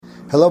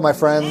Hello, my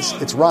friends.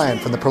 It's Ryan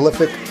from the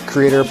Prolific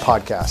Creator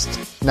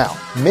Podcast. Now,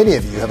 many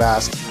of you have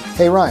asked,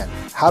 hey, Ryan,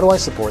 how do I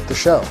support the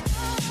show?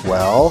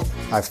 Well,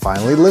 I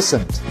finally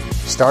listened.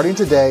 Starting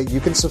today, you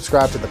can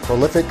subscribe to the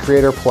Prolific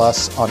Creator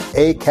Plus on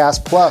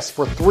Acast Plus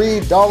for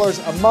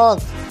 $3 a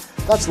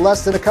month. That's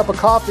less than a cup of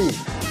coffee.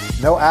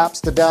 No apps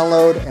to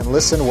download and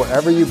listen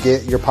wherever you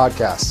get your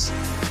podcasts.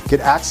 Get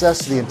access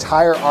to the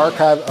entire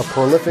archive of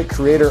Prolific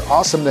Creator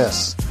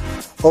awesomeness.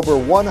 Over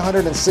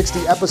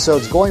 160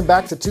 episodes going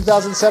back to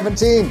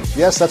 2017.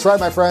 Yes, that's right,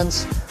 my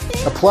friends.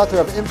 A plethora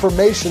of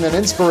information and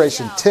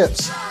inspiration,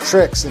 tips,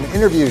 tricks, and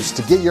interviews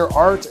to get your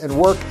art and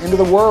work into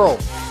the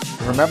world.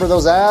 And remember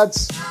those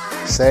ads?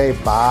 Say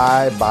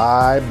bye,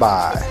 bye,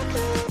 bye.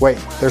 Wait,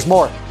 there's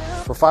more.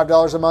 For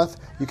 $5 a month,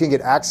 you can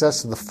get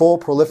access to the full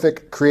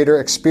Prolific Creator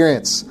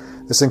experience.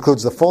 This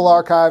includes the full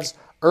archives,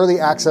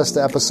 early access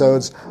to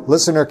episodes,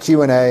 listener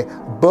Q&A,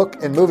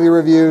 book and movie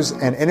reviews,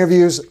 and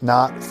interviews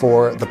not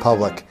for the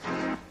public.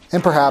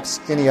 And perhaps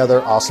any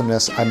other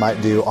awesomeness I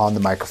might do on the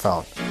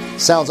microphone.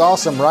 Sounds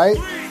awesome, right?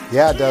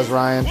 Yeah, it does,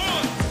 Ryan.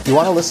 If you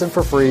want to listen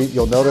for free,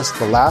 you'll notice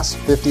the last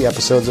 50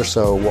 episodes or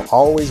so will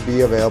always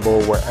be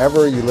available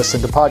wherever you listen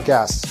to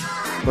podcasts.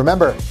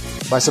 Remember,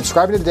 by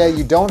subscribing today,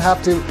 you don't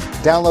have to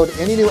download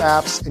any new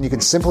apps, and you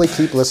can simply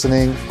keep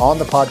listening on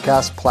the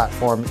podcast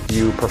platform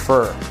you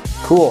prefer.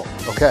 Cool.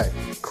 Okay.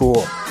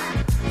 Cool.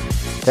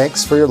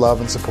 Thanks for your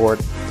love and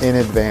support in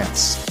advance.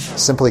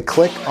 Simply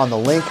click on the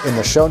link in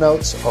the show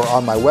notes or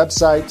on my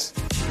website,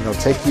 and it'll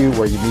take you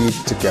where you need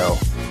to go.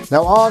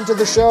 Now on to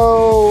the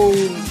show.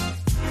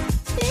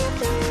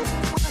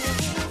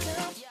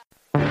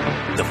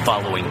 The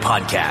following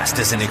podcast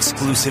is an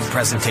exclusive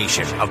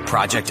presentation of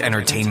Project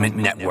Entertainment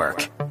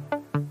Network.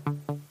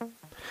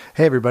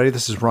 Hey everybody,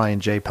 this is Ryan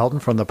J. Pelton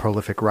from the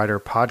Prolific Writer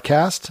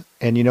Podcast.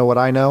 And you know what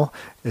I know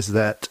is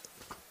that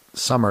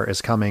summer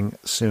is coming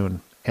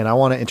soon. And I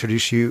want to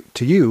introduce you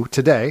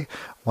today,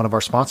 one of our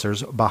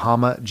sponsors,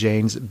 Bahama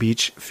Jane's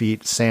Beach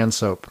Feet Sand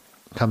Soap.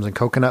 Comes in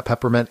coconut,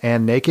 peppermint,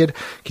 and naked.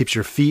 Keeps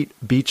your feet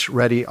beach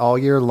ready all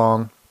year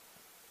long.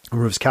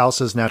 Removes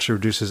calluses, naturally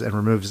reduces and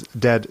removes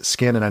dead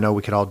skin. And I know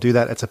we could all do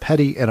that. It's a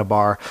petty in a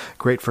bar.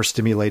 Great for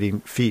stimulating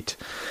feet.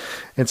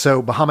 And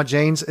so Bahama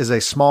Jane's is a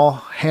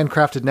small,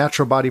 handcrafted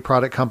natural body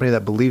product company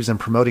that believes in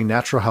promoting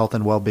natural health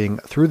and well-being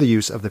through the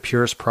use of the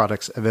purest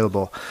products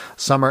available.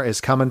 Summer is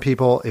coming,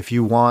 people. If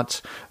you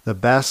want the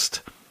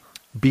best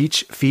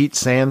beach feet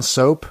sand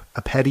soap,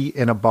 a petty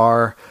in a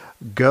bar,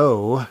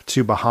 go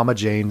to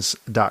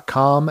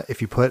bahamajanes.com.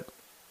 If you put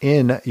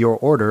in your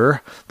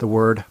order the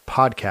word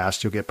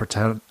podcast, you'll get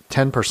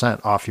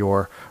 10% off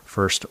your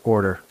first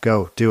order.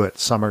 Go do it.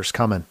 Summer's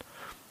coming.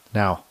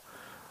 Now,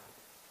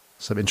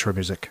 some intro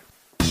music.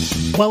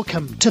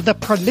 Welcome to the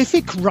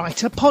Prolific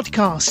Writer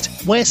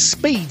Podcast, where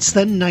speed's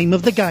the name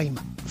of the game.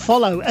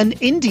 Follow an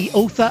indie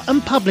author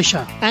and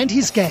publisher and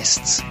his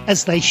guests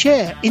as they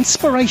share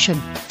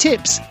inspiration,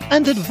 tips,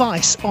 and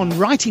advice on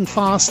writing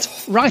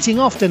fast, writing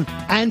often,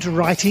 and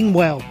writing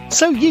well,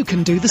 so you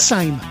can do the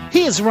same.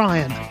 Here's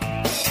Ryan.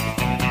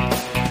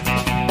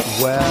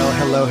 Well,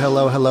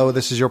 hello.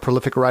 This is your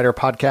Prolific Writer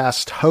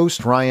Podcast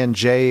host, Ryan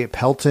J.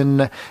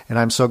 Pelton, and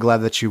I'm so glad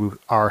that you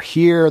are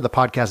here. The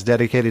podcast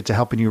dedicated to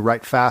helping you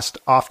write fast,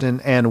 often,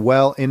 and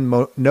well in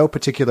no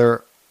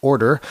particular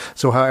order.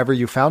 So however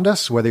you found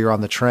us, whether you're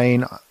on the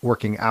train,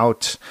 working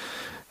out,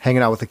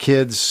 hanging out with the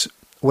kids,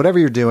 whatever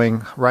you're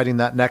doing, writing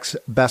that next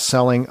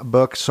best-selling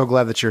book, so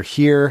glad that you're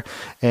here.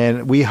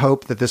 And we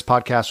hope that this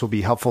podcast will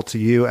be helpful to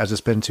you as it's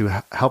been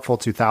helpful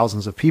to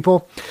thousands of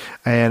people.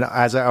 And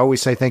as I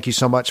always say, thank you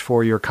so much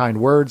for your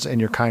kind words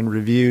and your kind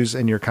reviews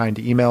and your kind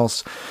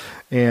emails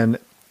and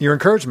your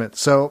encouragement.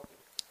 So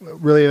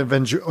really have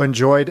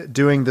enjoyed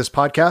doing this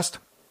podcast.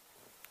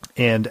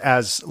 And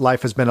as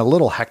life has been a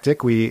little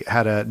hectic, we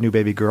had a new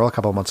baby girl a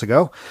couple of months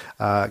ago,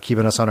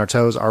 keeping us on our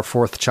toes. Our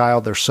fourth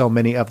child. There's so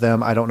many of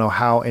them. I don't know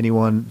how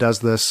anyone does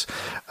this,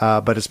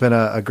 but it's been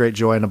a great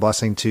joy and a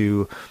blessing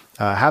to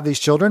have these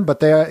children, but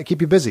they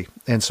keep you busy.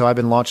 And so I've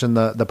been launching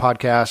the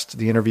podcast,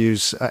 the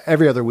interviews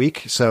every other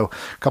week, so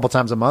a couple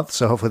times a month.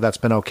 So hopefully that's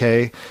been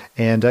okay.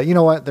 And you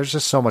know what? There's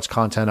just so much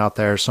content out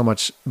there, so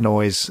much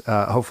noise.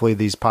 Hopefully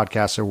these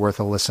podcasts are worth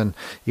a listen,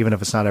 even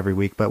if it's not every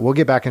week. But we'll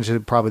get back into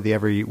probably the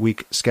every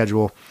week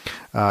schedule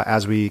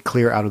as we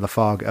clear out of the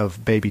fog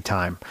of baby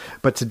time.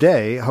 But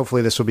today,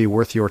 hopefully this will be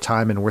worth your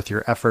time and worth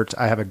your effort.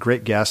 I have a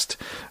great guest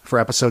for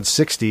episode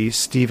 60,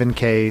 Stephen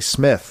K.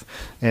 Smith.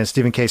 And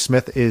Stephen K.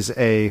 Smith is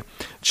a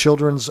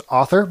children's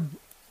author,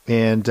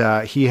 and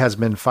he has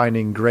been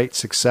finding great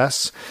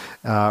success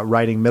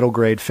writing middle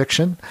grade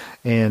fiction,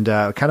 and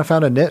kind of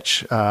found a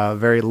niche,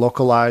 very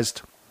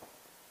localized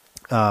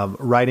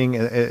writing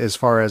as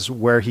far as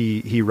where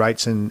he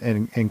writes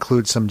and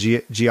includes some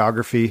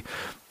geography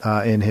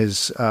in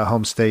his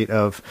home state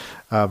of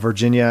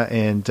Virginia,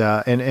 and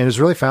has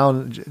really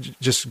found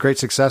just great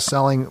success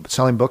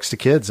selling books to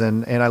kids.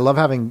 And I love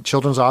having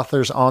children's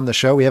authors on the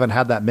show. We haven't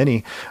had that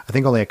many, I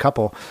think only a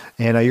couple.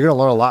 And you're going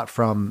to learn a lot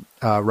from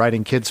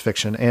writing kids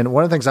fiction. And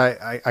one of the things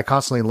I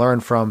constantly learn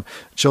from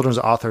children's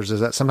authors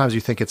is that sometimes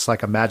you think it's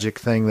like a magic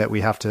thing that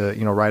we have to,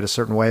 write a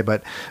certain way,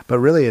 but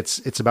really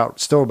it's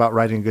still about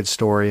writing a good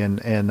story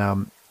and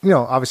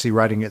obviously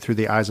writing it through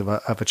the eyes of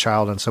a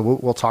child. And so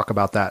we'll talk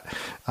about that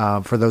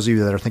for those of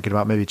you that are thinking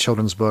about maybe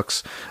children's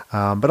books,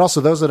 but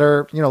also those that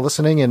are,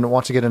 listening and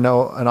want to get to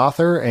know an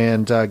author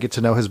and get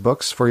to know his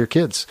books for your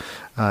kids.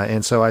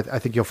 And so I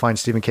think you'll find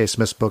Stephen K.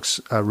 Smith's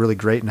books really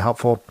great and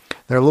helpful.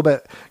 They're a little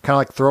bit kind of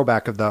like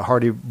throwback of the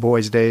Hardy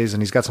Boys days,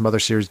 and he's got some other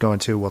series going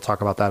too. We'll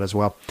talk about that as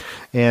well.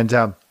 And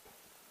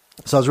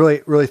so I was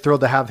really, really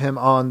thrilled to have him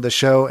on the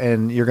show,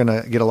 and you're going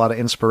to get a lot of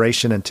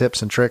inspiration and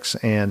tips and tricks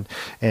and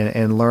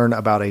learn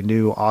about a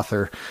new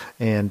author.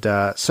 And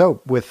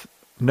so with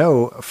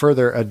no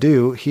further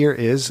ado, here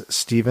is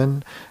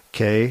Stephen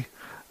K.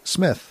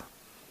 Smith.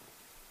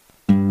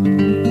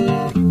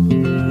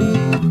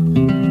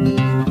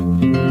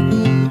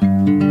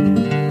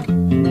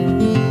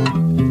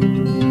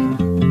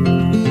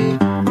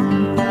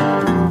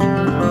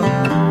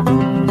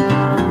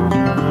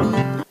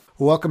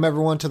 Welcome,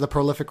 everyone, to the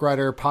Prolific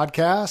Writer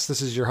Podcast.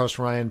 This is your host,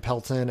 Ryan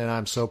Pelton, and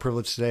I'm so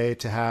privileged today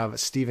to have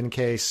Stephen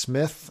K.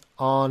 Smith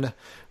on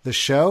the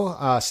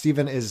show.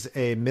 Stephen is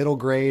a middle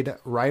grade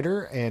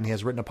writer, and he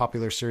has written a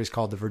popular series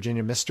called The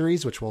Virginia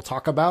Mysteries, which we'll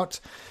talk about,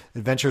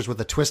 Adventures with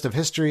a Twist of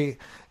History.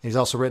 He's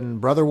also written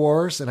Brother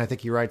Wars, and I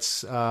think he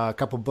writes a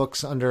couple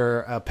books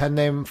under a pen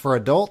name for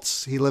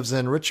adults. He lives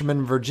in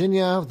Richmond,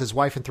 Virginia, with his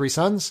wife and 3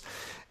 sons.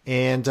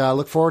 And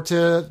look forward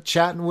to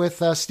chatting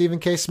with Stephen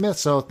K. Smith.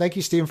 So thank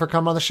you, Stephen, for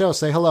coming on the show.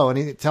 Say hello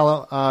and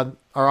tell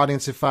our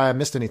audience if I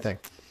missed anything.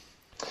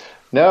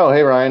 No,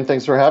 hey, Ryan,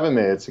 thanks for having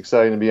me. It's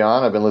exciting to be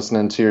on. I've been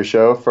listening to your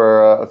show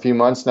for a few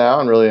months now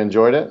and really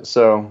enjoyed it.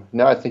 So,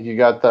 no, I think you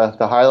got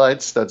the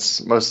highlights.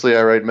 That's mostly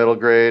I write middle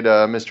grade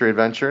mystery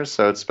adventures.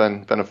 So it's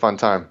been a fun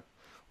time.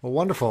 Well,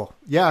 wonderful.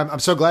 Yeah, I'm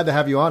so glad to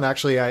have you on.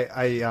 Actually,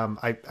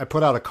 I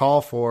put out a call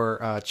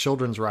for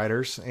children's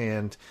writers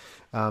and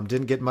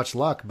didn't get much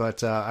luck,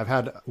 but I've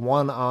had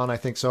one on, I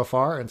think, so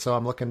far. And so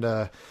I'm looking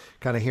to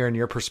kind of hearing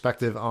your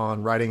perspective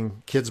on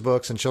writing kids'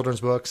 books and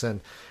children's books.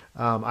 And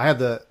I had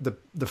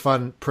the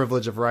fun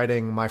privilege of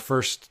writing my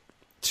first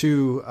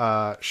 2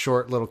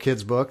 short little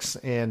kids' books,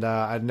 and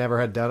I'd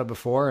never had done it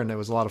before, and it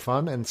was a lot of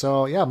fun. And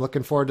so, yeah, I'm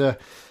looking forward to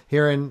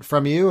hearing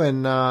from you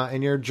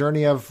and your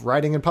journey of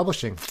writing and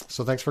publishing.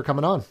 So thanks for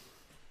coming on.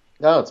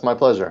 No, it's my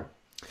pleasure.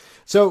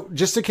 So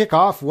just to kick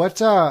off, what,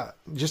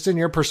 just in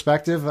your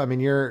perspective, I mean,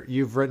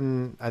 you've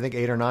written, I think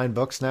 8 or 9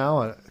 books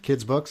now,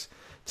 kids' books.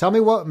 Tell me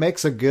what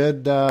makes a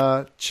good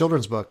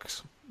children's book,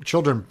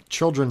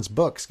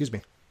 excuse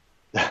me.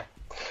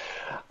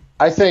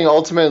 I think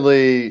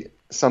ultimately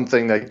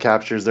something that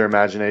captures their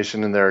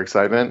imagination and their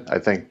excitement. I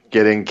think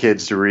getting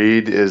kids to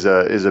read is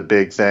a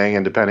big thing,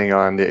 and depending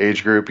on the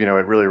age group, it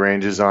really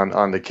ranges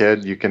on the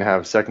kid. You can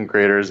have 2nd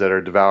graders that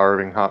are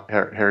devouring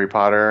Harry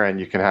Potter, and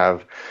you can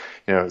have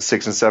 6th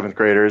and 7th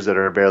graders that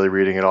are barely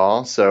reading at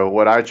all. So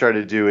what I try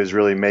to do is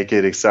really make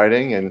it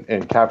exciting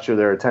and capture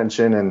their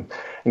attention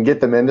and get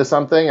them into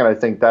something. And I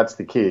think that's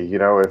the key.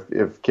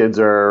 If kids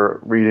are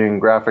reading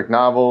graphic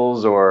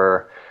novels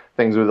or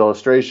things with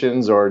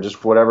illustrations or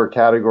just whatever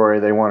category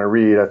they want to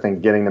read, I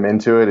think getting them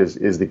into it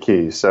is the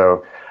key.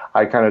 So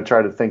I kind of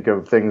try to think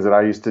of things that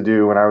I used to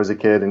do when I was a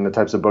kid and the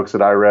types of books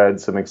that I read,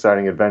 some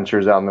exciting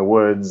adventures out in the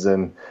woods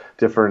and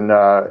different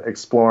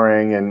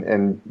exploring,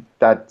 and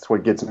that's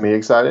what gets me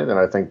excited. And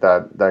I think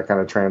that kind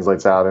of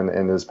translates out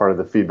and is part of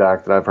the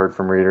feedback that I've heard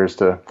from readers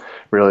to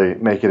really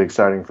make it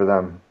exciting for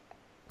them.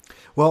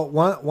 Well,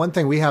 one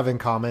thing we have in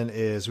common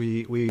is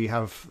you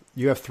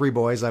have 3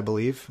 boys, I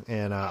believe,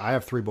 and I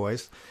have 3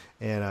 boys.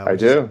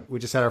 And we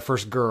just had our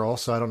first girl,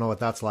 so I don't know what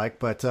that's like,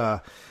 but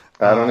I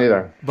don't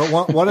either. But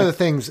one of the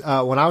things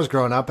when I was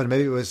growing up, and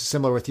maybe it was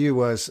similar with you,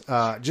 was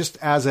just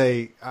as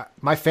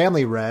my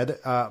family read,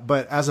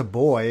 but as a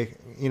boy,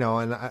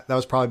 and that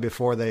was probably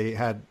before they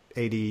had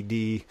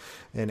ADD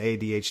and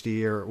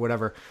ADHD or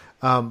whatever.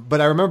 But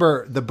I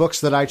remember the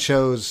books that I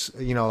chose,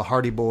 the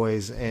Hardy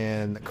Boys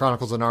and the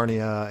Chronicles of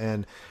Narnia,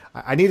 and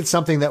I needed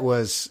something that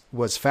was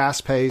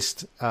fast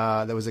paced,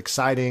 that was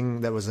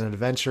exciting, that was an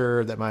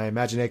adventure, that my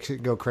imagination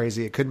could go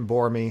crazy. It couldn't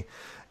bore me.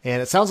 And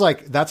it sounds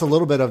like that's a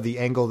little bit of the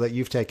angle that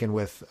you've taken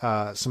with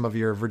some of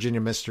your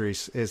Virginia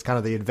Mysteries, is kind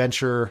of the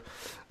adventure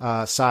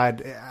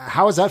side.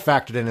 How is that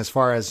factored in as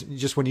far as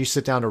just when you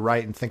sit down to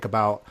write and think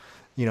about,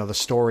 the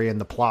story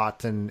and the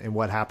plot and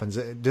what happens?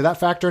 Did that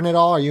factor in at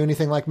all? Are you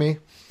anything like me?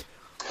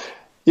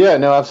 Yeah,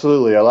 no,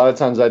 absolutely. A lot of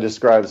times I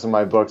describe some of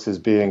my books as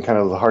being kind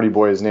of the Hardy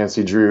Boys,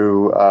 Nancy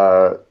Drew,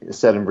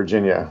 set in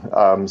Virginia.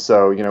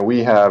 So,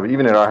 we have,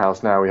 even at our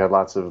house now, we have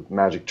lots of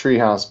Magic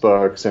Treehouse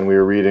books, and we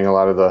were reading a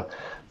lot of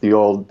the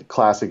old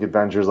classic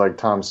adventures like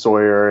Tom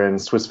Sawyer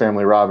and Swiss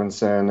Family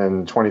Robinson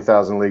and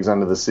 20,000 Leagues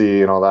Under the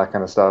Sea and all that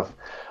kind of stuff.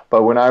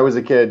 But when I was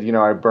a kid,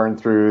 I burned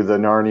through the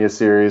Narnia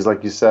series,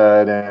 like you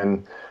said,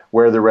 and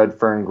Where the Red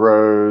Fern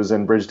Grows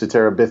and Bridge to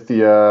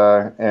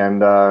Terabithia,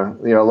 and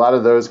a lot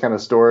of those kind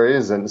of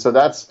stories. And so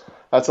that's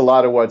a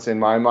lot of what's in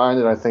my mind,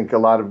 and I think a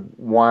lot of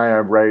why I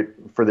write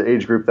for the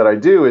age group that I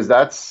do is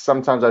that's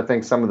sometimes I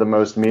think some of the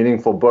most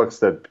meaningful books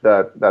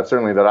that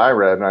certainly that I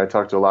read, and I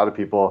talked to a lot of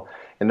people.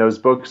 And those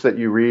books that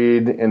you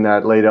read in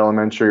that late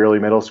elementary, early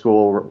middle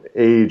school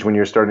age when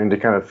you're starting to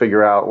kind of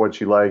figure out what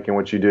you like and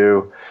what you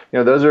do,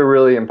 those are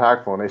really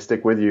impactful and they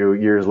stick with you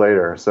years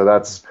later. So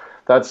that's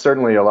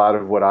certainly a lot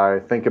of what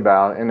I think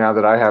about. And now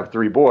that I have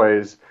 3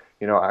 boys,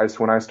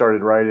 when I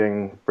started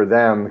writing for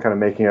them, kind of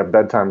making up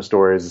bedtime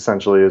stories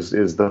essentially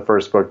is the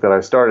first book that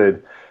I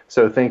started.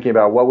 So thinking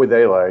about what would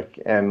they like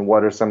and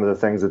what are some of the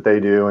things that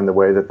they do and the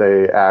way that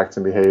they act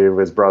and behave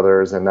as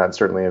brothers. And that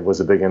certainly was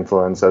a big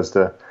influence as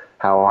to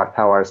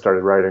how I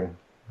started writing.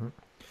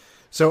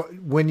 So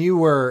when you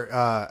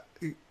were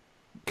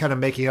kind of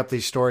making up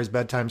these stories,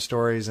 bedtime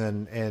stories,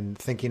 and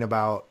thinking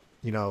about,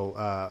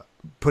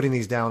 putting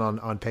these down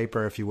on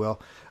paper, if you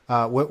will,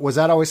 was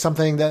that always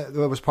something that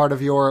was part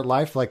of your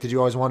life? Like, did you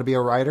always want to be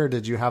a writer?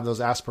 Did you have those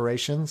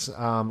aspirations?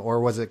 Or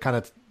was it kind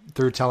of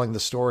through telling the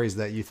stories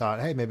that you thought,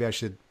 hey, maybe I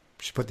should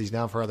put these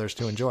down for others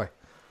to enjoy?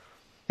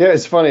 Yeah,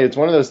 it's funny. It's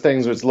one of those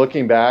things which,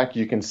 looking back,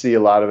 you can see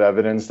a lot of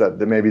evidence that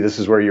maybe this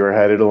is where you were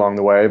headed along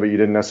the way, but you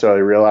didn't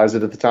necessarily realize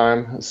it at the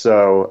time.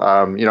 So,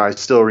 I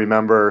still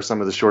remember some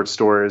of the short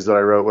stories that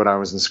I wrote when I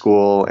was in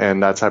school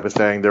and that type of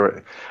thing.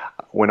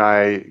 When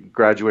I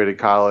graduated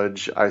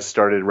college, I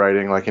started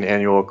writing like an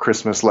annual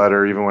Christmas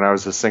letter, even when I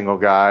was a single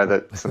guy,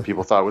 that some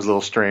people thought was a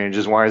little strange.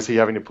 Is why is he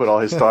having to put all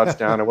his thoughts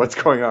down and what's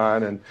going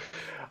on?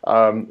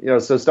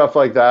 And, so stuff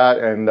like that.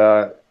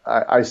 And,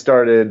 I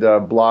started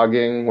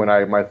blogging when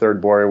my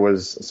third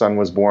son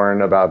was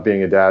born, about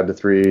being a dad to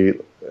three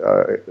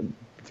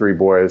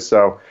boys.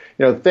 So,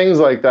 things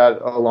like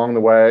that along the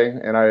way.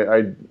 And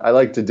I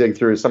like to dig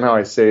through. Somehow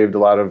I saved a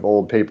lot of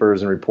old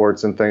papers and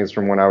reports and things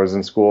from when I was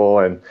in school.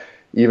 And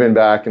even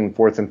back in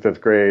 4th and 5th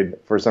grade,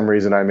 for some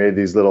reason, I made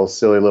these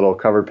silly little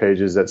cover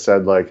pages that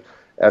said like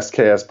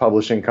SKS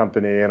Publishing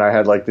Company. And I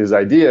had like these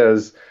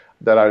ideas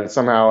that I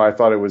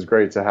thought it was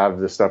great to have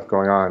this stuff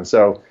going on.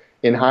 So,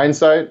 in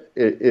hindsight,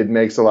 it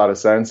makes a lot of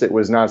sense. It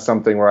was not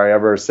something where I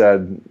ever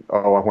said,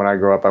 oh, when I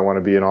grow up, I want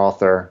to be an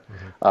author.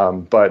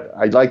 Mm-hmm. But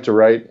I like to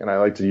write, and I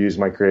like to use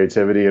my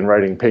creativity, and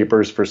writing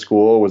papers for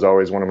school was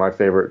always one of my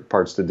favorite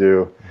parts to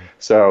do. Mm-hmm.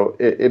 So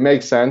it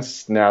makes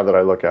sense now that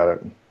I look at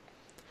it.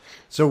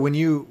 So when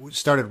you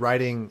started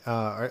writing,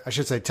 or I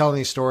should say telling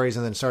these stories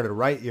and then started to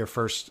write your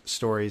first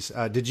stories,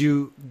 did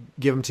you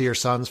give them to your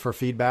sons for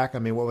feedback? I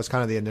mean, what was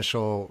kind of the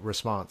initial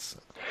response?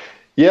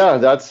 Yeah,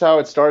 that's how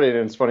it started.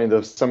 And it's funny,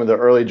 some of the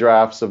early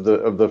drafts of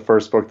the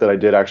first book that I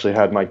did actually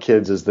had my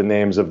kids as the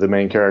names of the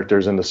main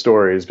characters in the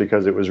stories,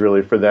 because it was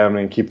really for them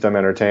and keep them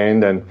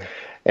entertained.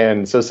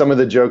 And so some of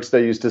the jokes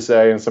they used to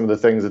say and some of the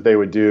things that they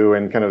would do,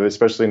 and kind of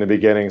especially in the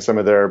beginning, some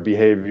of their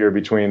behavior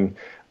between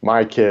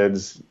my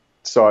kids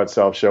saw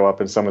itself show up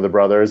in some of the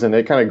brothers. And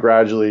it kind of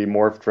gradually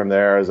morphed from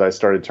there as I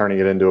started turning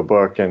it into a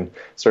book, and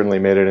certainly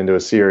made it into a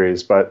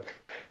series. But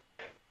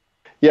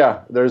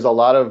yeah, there's a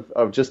lot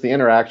of just the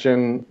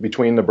interaction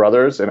between the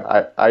brothers. And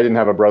I didn't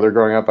have a brother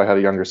growing up. I had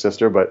a younger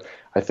sister. But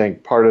I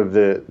think part of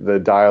the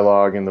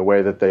dialogue and the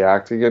way that they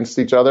act against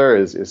each other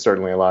is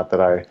certainly a lot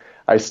that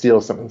I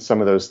steal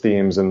some of those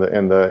themes and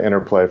the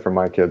interplay from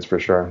my kids, for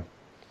sure.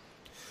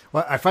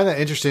 Well, I find that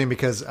interesting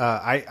because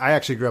I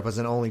actually grew up as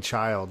an only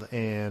child,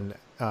 and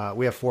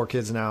we have 4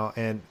 kids now.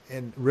 And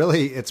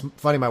really, it's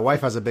funny. My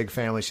wife has a big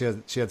family. She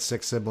had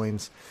 6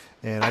 siblings,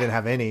 and I didn't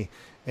have any.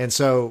 And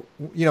so,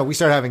 we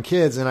started having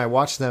kids, and I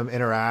watched them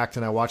interact,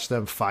 and I watched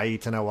them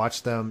fight, and I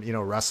watched them,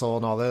 wrestle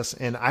and all this.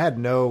 And I had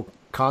no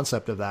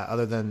concept of that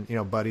other than,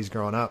 buddies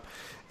growing up.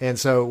 And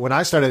so when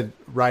I started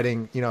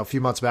writing, a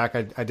few months back,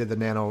 I did the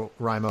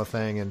NaNoWriMo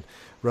thing and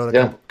wrote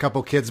a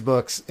couple kids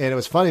books. And it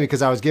was funny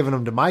because I was giving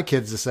them to my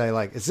kids to say,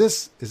 like, is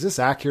this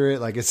accurate?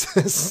 Like, is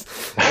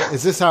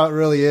this how it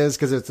really is?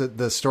 Because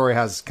the story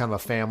has kind of a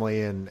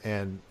family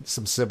and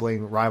some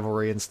sibling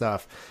rivalry and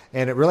stuff.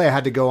 And I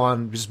had to go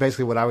on just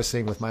basically what I was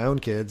seeing with my own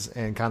kids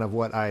and kind of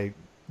what I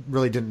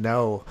really didn't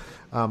know,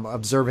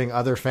 observing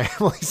other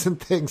families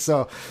and things.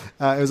 So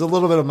it was a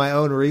little bit of my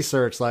own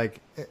research, like,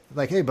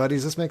 hey, buddy,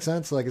 does this make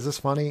sense? Like, is this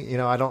funny?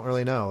 I don't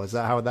really know. Is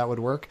that how that would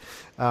work?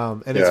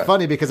 It's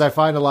funny because I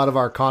find a lot of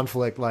our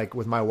conflict, like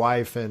with my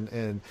wife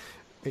and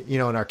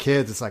our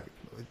kids, it's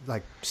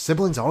like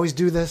siblings always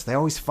do this. They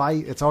always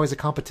fight. It's always a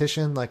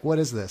competition. Like, what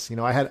is this?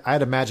 I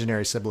had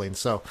imaginary siblings.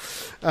 So,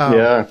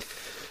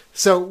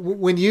 So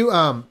when you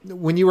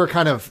were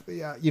kind of,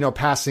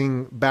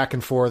 passing back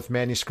and forth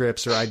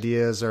manuscripts or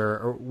ideas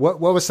or what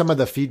was some of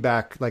the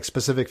feedback, like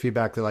specific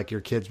feedback that like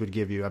your kids would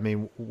give you? I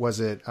mean, was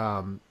it,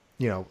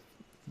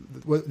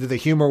 did the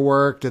humor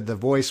work? Did the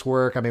voice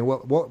work? I mean,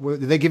 what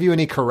did they give you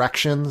any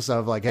corrections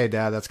of like, hey,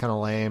 Dad, that's kind of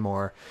lame,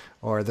 or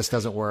this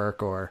doesn't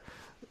work, or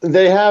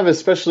They have,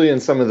 especially in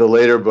some of the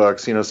later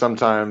books.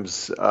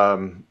 Sometimes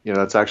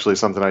that's actually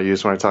something I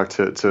use when I talk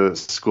to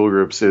school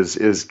groups.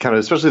 Is kind of,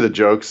 especially the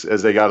jokes,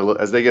 as they get a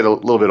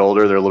little bit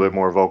older, they're a little bit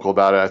more vocal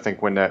about it. I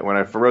think when I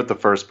wrote the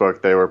first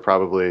book, they were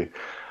probably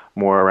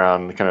more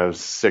around kind of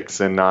 6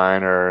 and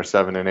 9 or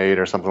 7 and 8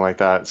 or something like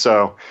that.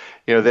 So,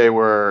 they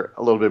were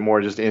a little bit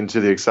more just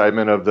into the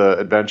excitement of the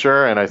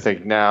adventure. And I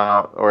think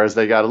now, or as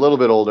they got a little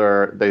bit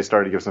older, they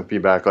started to give some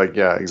feedback like,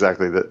 yeah,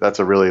 exactly. That's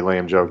a really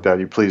lame joke, Dad.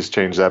 You please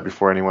change that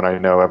before anyone I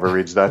know ever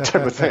reads that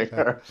type of thing.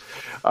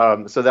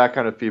 So that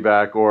kind of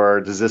feedback, or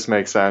does this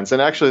make sense?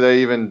 And actually,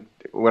 they even,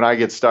 when I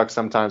get stuck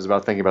sometimes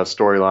about thinking about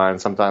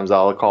storylines, sometimes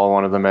I'll call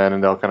one of them in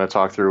and they'll kind of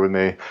talk through with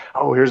me.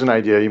 Oh, here's an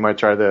idea. You might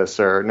try this,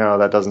 or no,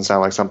 that doesn't sound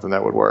like something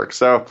that would work.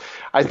 So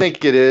I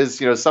think it is,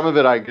 some of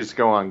it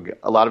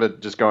a lot of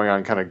it just going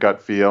on kind of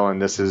gut feel, and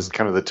this is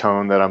kind of the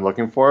tone that I'm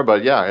looking for.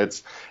 But yeah,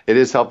 it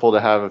is helpful to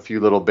have a few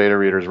little beta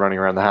readers running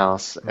around the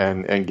house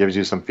and gives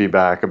you some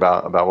feedback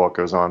about what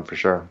goes on for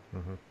sure.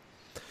 Mm-hmm.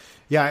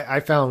 Yeah,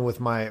 I found with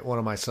one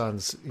of my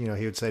sons, he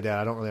would say, Dad,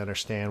 I don't really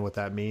understand what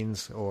that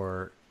means,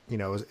 or,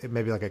 it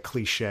may be like a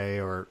cliche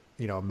or,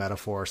 a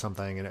metaphor or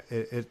something. And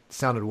it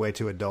sounded way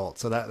too adult.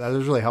 So that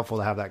was really helpful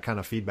to have that kind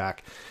of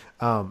feedback.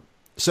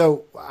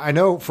 So I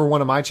know for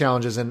one of my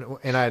challenges, and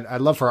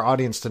I'd love for our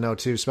audience to know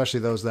too,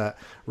 especially those that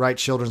write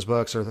children's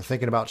books or they're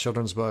thinking about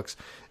children's books,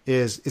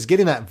 is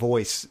getting that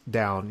voice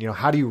down.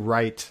 How do you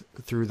write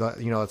through the,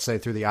 let's say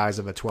through the eyes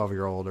of a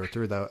 12-year-old or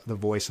through the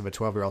voice of a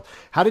 12-year-old?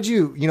 How did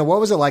you, what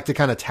was it like to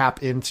kind of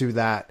tap into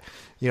that,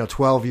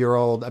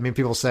 12-year-old? I mean,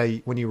 people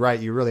say when you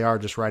write, you really are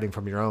just writing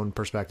from your own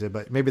perspective,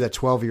 but maybe that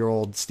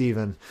 12-year-old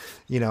Stephen,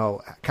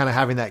 kind of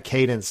having that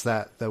cadence,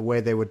 that the way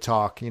they would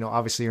talk,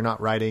 obviously you're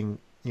not writing,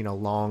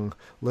 long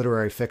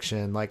literary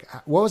fiction. Like,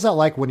 what was that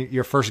like when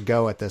your first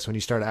go at this, when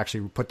you started to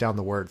actually put down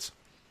the words?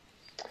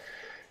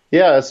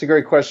 Yeah, that's a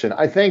great question.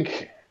 I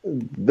think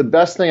the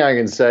best thing I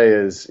can say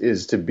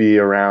is to be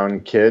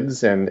around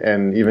kids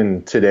and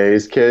even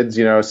today's kids,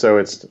 so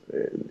it's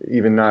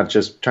even not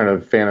just trying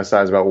to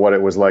fantasize about what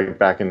it was like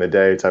back in the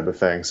day type of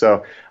thing.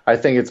 So I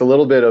think it's a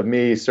little bit of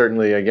me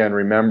certainly, again,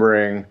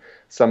 remembering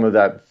some of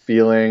that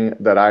feeling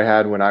that I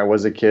had when I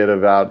was a kid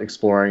about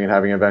exploring and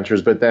having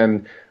adventures, but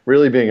then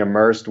really being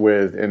immersed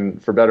with,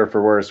 and for better or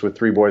for worse, with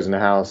 3 boys in the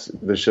house,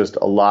 there's just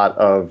a lot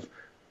of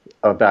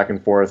back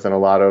and forth and a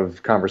lot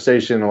of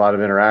conversation, a lot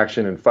of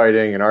interaction and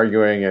fighting and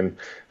arguing and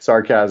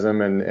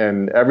sarcasm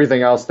and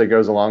everything else that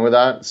goes along with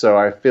that. So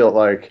I feel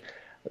like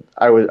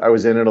I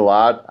was in it a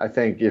lot. I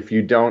think if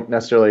you don't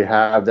necessarily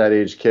have that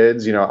age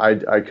kids,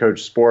 I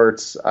coach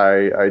sports,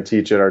 I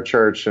teach at our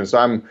church, and so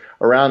I'm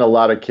around a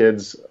lot of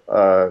kids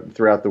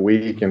throughout the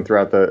week and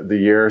throughout the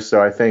year.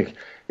 So I think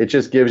it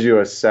just gives you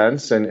a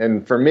sense.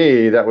 And for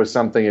me, that was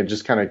something, it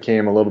just kind of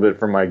came a little bit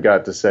from my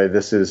gut to say,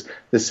 this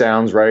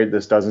sounds right,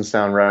 this doesn't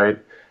sound right,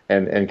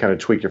 and kind of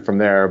tweak it from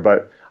there.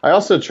 But I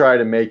also try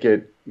to make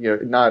it,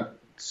 not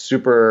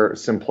super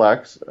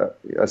simplex,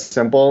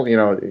 simple,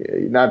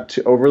 not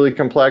too overly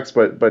complex,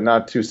 but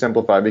not too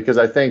simplified, because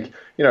I think,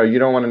 you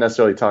don't want to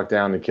necessarily talk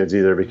down to kids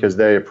either, because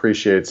they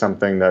appreciate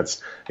something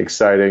that's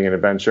exciting and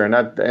adventure.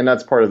 And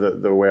that's part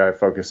of the way I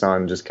focus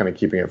on just kind of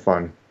keeping it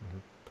fun.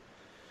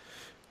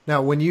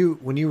 Now, when you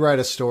write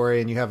a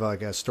story and you have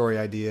like a story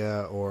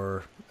idea,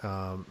 or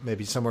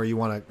maybe somewhere you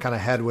want to kind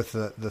of head with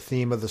the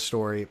theme of the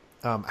story,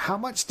 how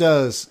much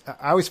does,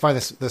 I always find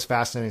this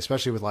fascinating,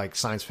 especially with like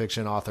science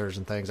fiction authors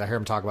and things. I hear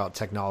them talk about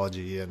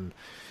technology and,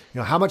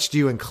 how much do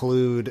you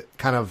include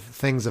kind of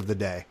things of the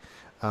day?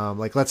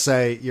 Like, let's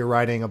say you're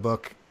writing a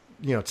book,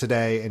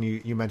 today, and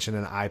you mentioned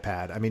an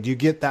iPad. I mean, do you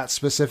get that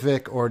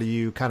specific, or do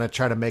you kind of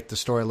try to make the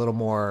story a little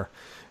more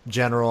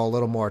general, a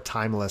little more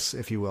timeless,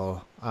 if you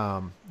will?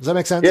 Does that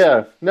make sense?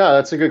 Yeah, no,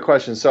 that's a good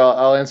question. So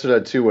I'll answer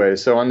that 2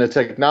 ways. So on the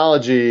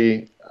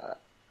technology,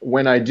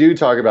 when I do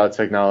talk about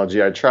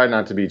technology, I try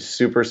not to be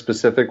super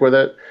specific with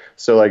it.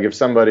 So like if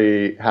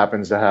somebody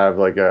happens to have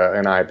like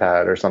an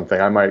iPad or something,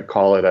 I might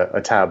call it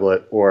a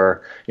tablet,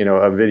 or,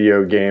 a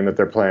video game that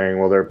they're playing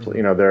while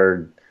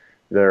they're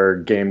their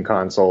game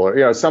console,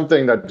 or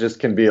something that just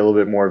can be a little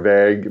bit more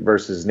vague,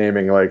 versus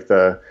naming like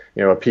a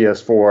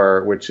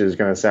PS4, which is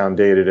going to sound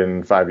dated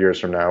in 5 years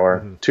from now,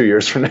 or 2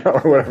 years from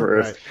now, or whatever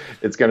right.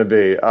 it's going to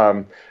be.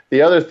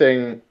 The other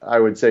thing I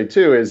would say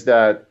too is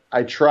that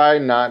I try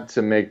not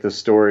to make the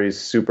stories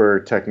super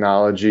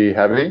technology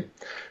heavy.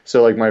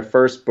 So like my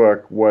first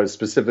book was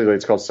specifically,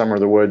 it's called Summer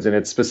of the Woods, and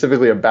it's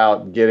specifically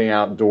about getting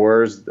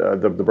outdoors.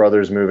 The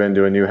brothers move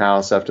into a new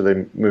house after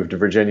they moved to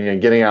Virginia,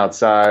 and getting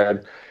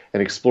outside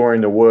and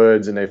exploring the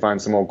woods, and they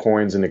find some old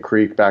coins in the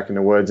creek back in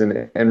the woods.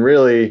 And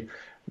really,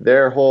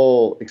 their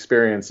whole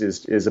experience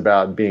is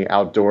about being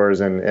outdoors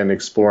and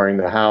exploring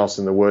the house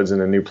and the woods in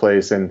a new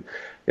place. And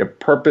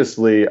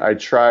purposely, I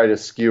try to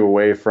skew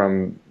away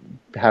from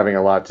having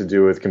a lot to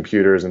do with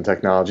computers and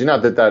technology.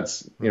 Not that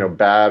that's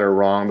bad or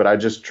wrong, but I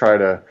just try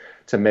to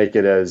make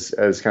it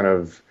as kind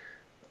of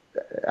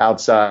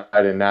outside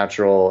and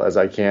natural as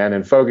I can,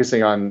 and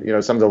focusing on,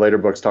 some of the later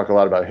books talk a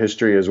lot about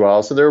history as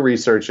well. So they're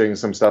researching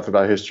some stuff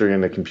about history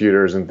and the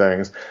computers and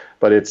things,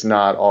 but it's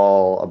not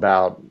all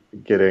about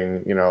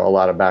getting, a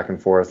lot of back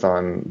and forth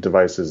on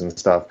devices and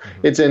stuff.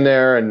 Mm-hmm. It's in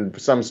there, and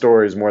some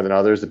stories more than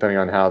others, depending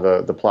on how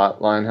the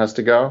plot line has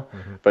to go,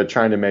 mm-hmm. but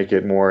trying to make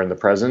it more in the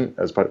present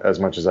as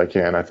much as I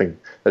can. I think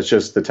that's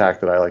just the tack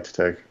that I like to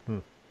take. Hmm.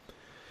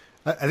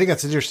 I think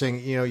that's interesting.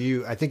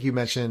 I think you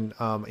mentioned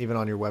even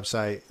on your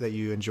website that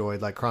you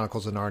enjoyed like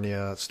Chronicles of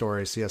Narnia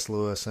stories, C.S.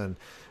 Lewis, and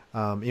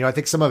I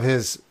think some of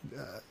his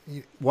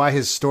why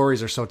his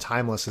stories are so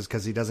timeless is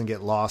because he doesn't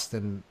get lost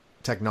in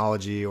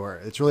technology,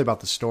 or it's really about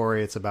the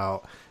story. It's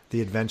about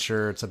the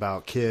adventure. It's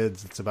about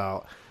kids. It's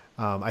about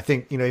I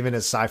think even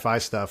his sci-fi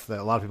stuff that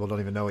a lot of people don't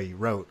even know he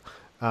wrote.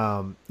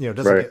 Doesn't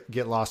right.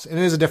 get lost, and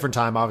it is a different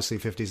time, obviously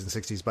 50s and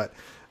 60s, but.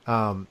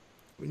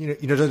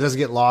 It doesn't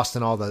get lost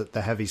in all the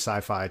heavy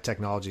sci-fi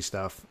technology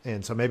stuff.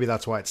 And so maybe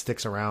that's why it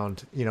sticks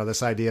around,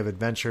 this idea of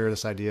adventure,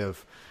 this idea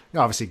of,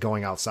 obviously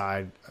going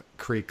outside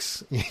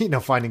creeks,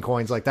 finding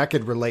coins, like that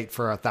could relate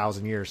for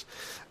 1,000 years,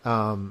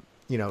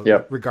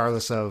 yep.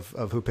 regardless of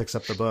who picks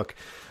up the book.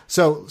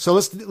 So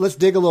let's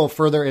dig a little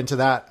further into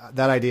that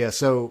idea.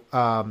 So,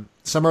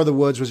 Summer of the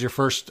Woods was your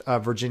first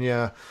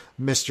Virginia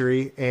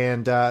mystery,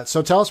 and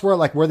so tell us where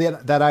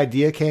that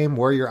idea came,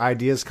 where your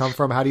ideas come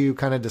from. How do you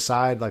kind of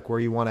decide where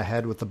you want to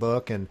head with the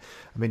book? And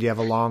I mean, do you have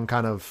a long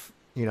kind of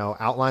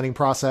outlining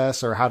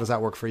process, or how does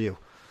that work for you?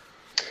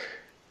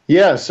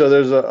 Yeah, so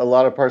there's a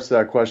lot of parts to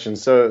that question.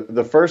 So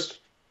the first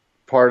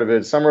part of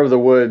it, Summer of the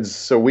Woods.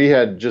 So we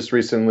had just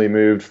recently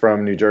moved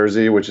from New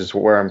Jersey, which is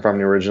where I'm from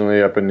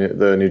originally, up in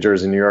the New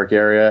Jersey, New York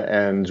area.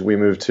 And we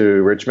moved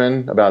to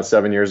Richmond about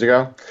 7 years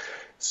ago.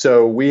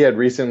 So we had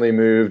recently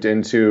moved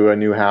into a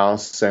new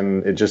house,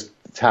 and it just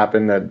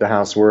happened that the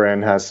house we're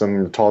in has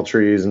some tall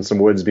trees and some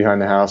woods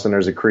behind the house, and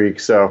there's a creek.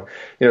 So,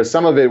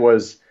 some of it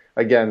was,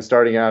 again,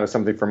 starting out as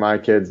something for my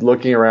kids,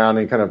 looking around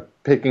and kind of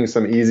picking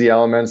some easy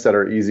elements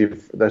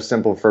that's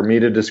simple for me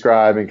to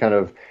describe and kind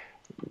of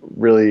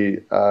really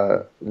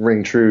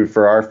ring true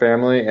for our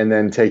family, and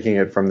then taking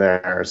it from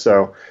there.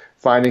 So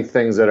finding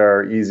things that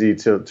are easy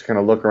to kind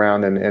of look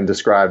around and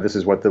describe. This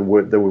is what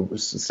the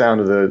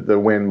sound of the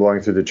wind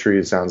blowing through the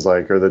trees sounds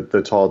like, or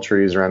the tall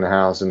trees around the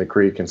house and the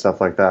creek and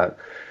stuff like that.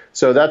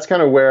 So that's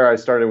kind of where I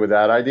started with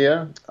that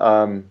idea.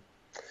 And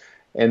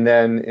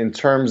then in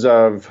terms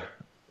of,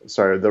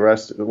 sorry, the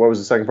rest, what was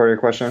the second part of your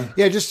question?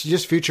 Yeah,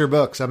 just future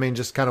books. I mean,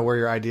 just kind of where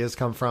your ideas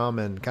come from,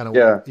 and kind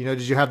of,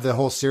 did you have the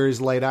whole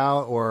series laid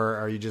out, or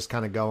are you just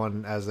kind of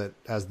going as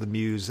the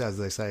muse, as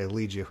they say,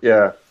 leads you?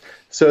 Yeah.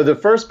 So the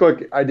first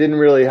book, I didn't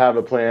really have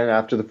a plan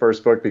after the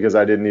first book, because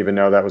I didn't even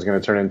know that was going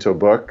to turn into a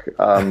book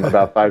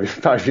about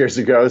 5 years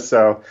ago.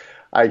 So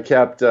I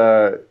kept,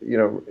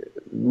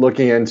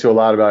 looking into a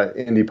lot about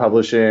indie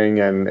publishing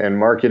and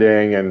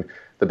marketing, and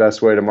the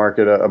best way to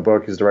market a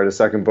book is to write a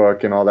second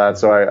book and all that.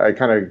 So I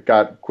kind of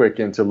got quick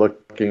into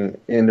looking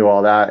into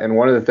all that. And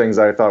one of the things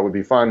I thought would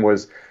be fun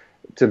was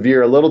to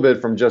veer a little bit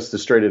from just the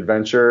straight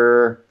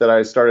adventure that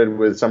I started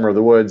with Summer of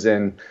the Woods.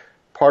 And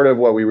part of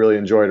what we really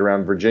enjoyed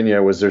around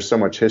Virginia was there's so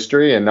much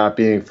history, and not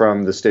being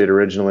from the state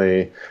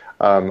originally,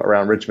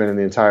 around Richmond and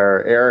the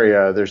entire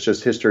area, there's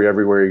just history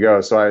everywhere you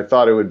go. So I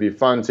thought it would be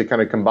fun to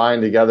kind of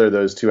combine together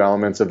those two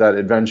elements of that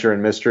adventure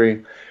and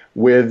mystery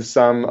with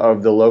some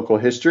of the local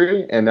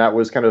history. And that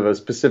was kind of a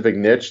specific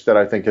niche that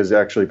I think has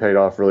actually paid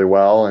off really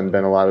well and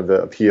been a lot of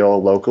the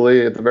appeal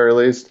locally at the very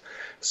least.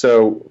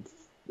 So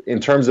in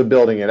terms of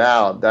building it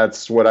out,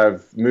 that's what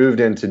I've moved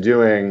into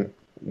doing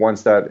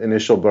once that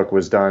initial book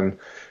was done,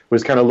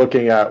 was kind of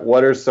looking at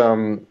what are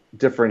some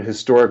different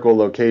historical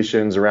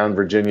locations around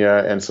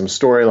Virginia and some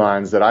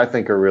storylines that I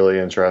think are really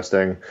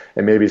interesting,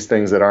 and maybe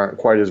things that aren't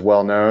quite as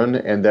well known,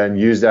 and then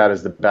use that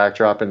as the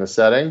backdrop in the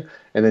setting,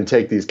 and then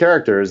take these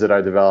characters that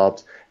I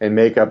developed and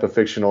make up a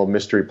fictional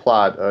mystery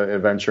plot,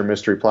 adventure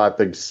mystery plot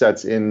that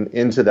sets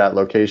into that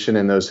location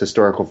and those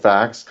historical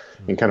facts,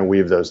 and kind of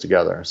weave those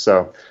together.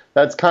 So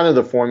that's kind of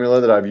the formula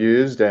that I've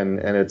used,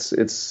 and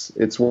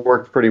it's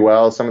worked pretty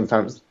well. Some of the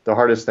times the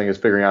hardest thing is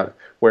figuring out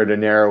where to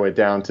narrow it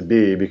down to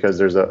be, because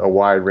there's a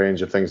wide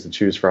range of things to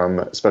choose from,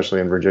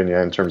 especially in Virginia,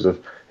 in terms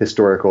of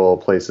historical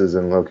places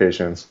and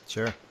locations.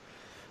 Sure.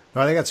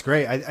 No, I think that's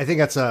great. I think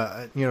that's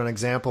an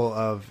example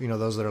of,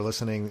 those that are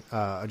listening,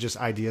 just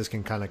ideas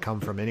can kind of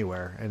come from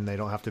anywhere, and they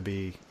don't have to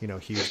be,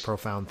 huge,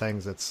 profound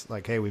things. It's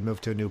like, hey, we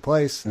moved to a new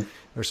place.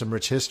 There's some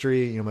rich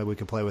history. Maybe we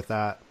could play with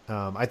that.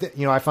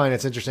 I find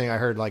it's interesting. I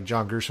heard like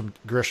John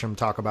Grisham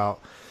talk about,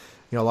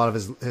 a lot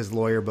of his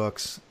lawyer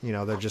books,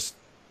 they're just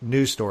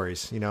news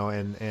stories,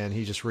 and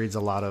he just reads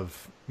a lot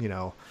of,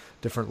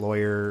 different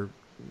lawyer,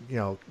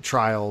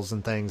 trials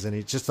and things. And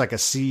it's just like a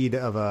seed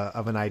of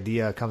an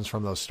idea comes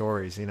from those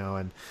stories,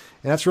 and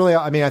that's really,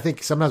 I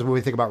think sometimes when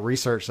we think about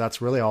research,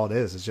 that's really all it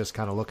is. It's just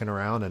kind of looking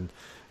around and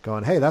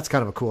going, hey, that's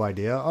kind of a cool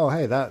idea. Oh,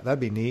 hey, that'd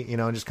be neat,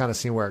 and just kind of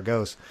seeing where it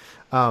goes.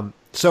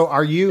 So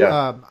are you,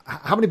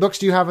 how many books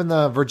do you have in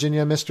the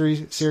Virginia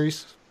Mystery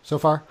series so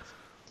far?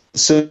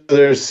 So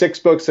there's 6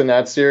 books in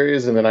that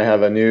series, and then I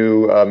have a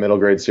new middle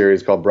grade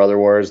series called Brother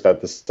Wars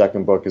that the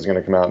second book is going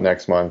to come out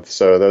next month.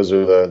 So those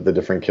are the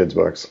different kids'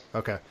 books.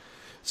 Okay.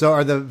 So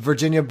are the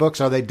Virginia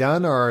books, are they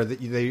done, or are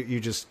you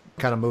just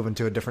kind of moving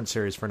to a different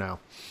series for now?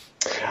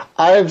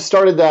 I've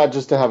started that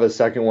just to have a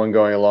second one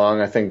going along.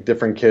 I think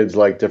different kids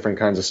like different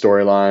kinds of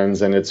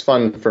storylines, and it's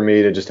fun for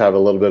me to just have a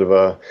little bit of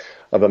a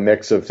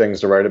mix of things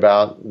to write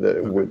about.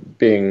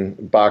 Being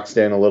boxed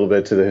in a little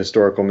bit to the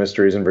historical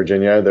mysteries in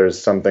Virginia,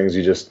 there's some things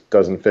you just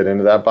doesn't fit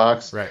into that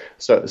box. Right.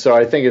 So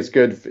I think it's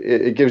good.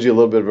 It gives you a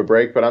little bit of a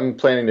break, but I'm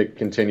planning to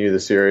continue the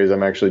series.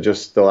 I'm actually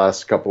just the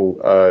last couple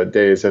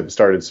days have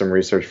started some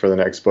research for the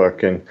next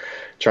book and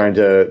trying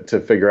to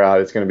figure out.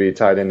 It's going to be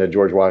tied into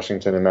George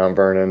Washington and Mount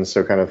Vernon,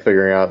 so kind of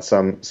figuring out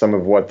some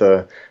of what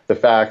the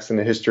facts and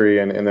the history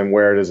and then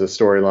where does a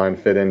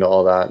storyline fit into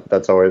all that.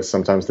 That's always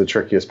sometimes the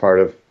trickiest part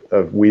of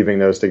weaving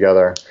those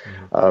together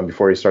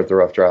before you start the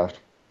rough draft.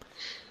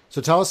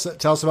 So tell us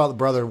about the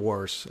Brother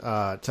Wars.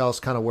 Tell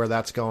us kind of where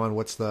that's going.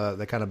 What's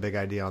the kind of big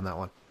idea on that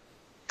one?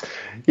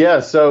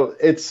 Yeah, so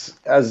it's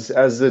as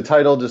the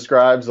title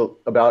describes,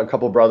 about a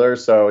couple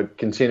brothers. So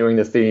continuing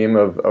the theme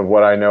of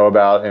what I know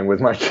about and with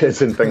my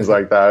kids and things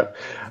like that.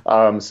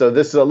 So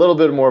this is a little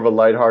bit more of a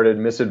lighthearted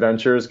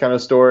misadventures kind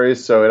of story.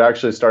 So it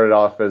actually started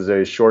off as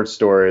a short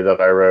story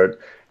that I wrote,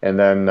 and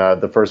then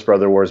the first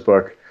Brother Wars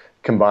book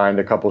combined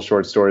a couple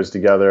short stories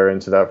together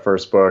into that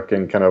first book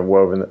and kind of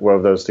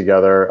wove those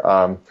together.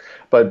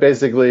 But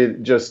basically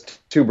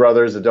just two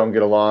brothers that don't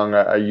get along.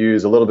 I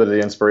use a little bit of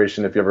the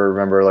inspiration, if you ever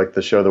remember, like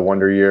the show The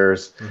Wonder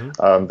Years.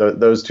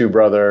 Those two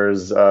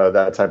brothers,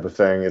 that type of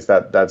thing, is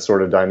that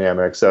sort of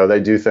dynamic. So they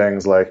do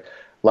things like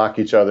lock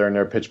each other in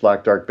their pitch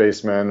black dark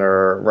basement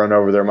or run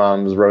over their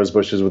mom's rose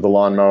bushes with a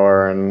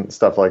lawnmower and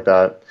stuff like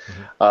that.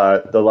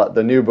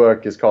 The new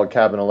book is called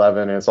Cabin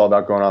 11, and it's all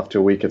about going off to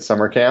a week at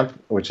summer camp,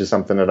 which is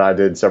something that I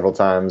did several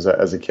times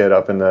as a kid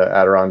up in the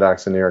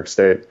Adirondacks in New York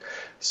State.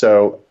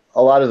 So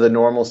a lot of the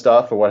normal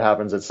stuff of what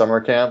happens at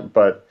summer camp,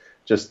 but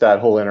just that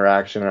whole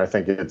interaction. And I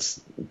think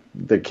it's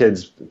the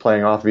kids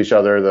playing off of each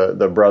other,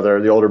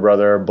 the older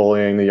brother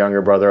bullying the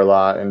younger brother a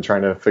lot and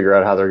trying to figure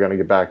out how they're going to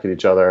get back at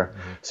each other.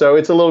 So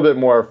it's a little bit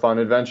more fun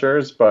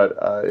adventures, but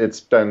it's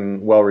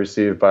been well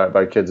received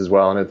by kids as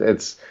well. And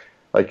it's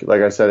like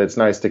I said, it's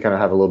nice to kind of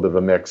have a little bit of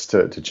a mix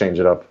to change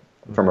it up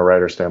from a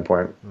writer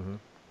standpoint.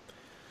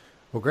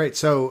 Well, great.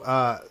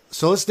 So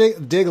let's dig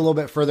a little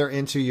bit further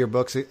into your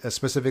books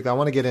specifically. I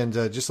want to get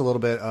into just a little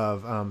bit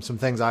of some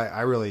things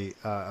I really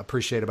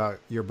appreciate about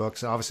your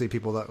books. Obviously,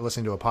 people that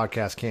listen to a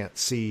podcast can't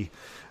see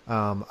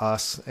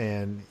us,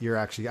 and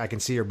I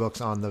can see your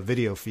books on the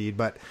video feed.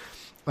 But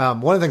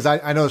one of the things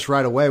I noticed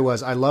right away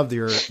was I loved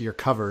your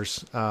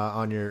covers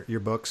on your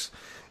books.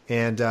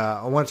 And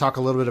I want to talk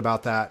a little bit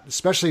about that,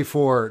 especially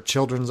for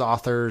children's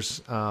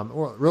authors,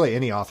 or really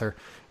any author.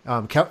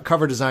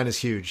 Cover design is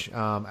huge.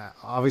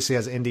 Obviously,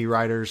 as indie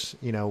writers,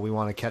 we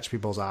want to catch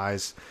people's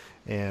eyes,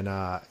 and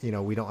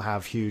we don't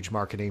have huge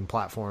marketing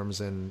platforms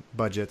and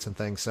budgets and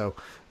things, so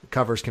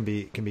covers can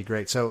be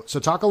great. So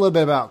talk a little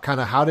bit about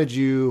kind of how did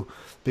you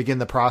begin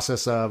the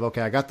process of,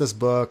 okay, I got this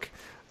book.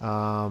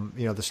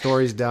 The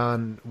story's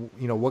done.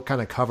 What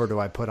kind of cover do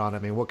I put on it?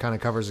 I mean, what kind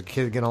of cover is a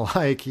kid gonna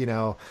like?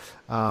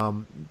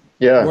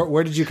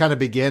 Where did you kind of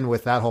begin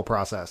with that whole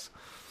process?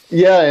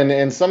 Yeah,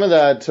 and some of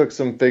that took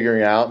some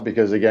figuring out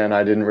because, again,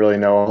 I didn't really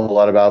know a whole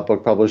lot about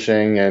book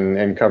publishing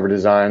and cover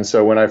design.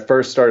 So when I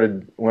first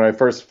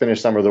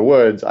finished Summer of the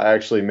Woods, I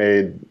actually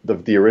made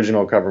the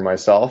original cover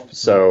myself.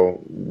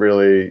 So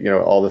really,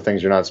 all the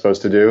things you're not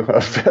supposed to do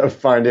of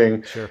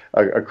finding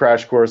a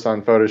crash course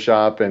on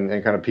Photoshop and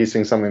kind of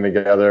piecing something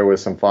together with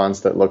some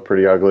fonts that look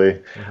pretty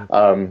ugly.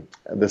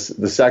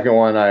 The second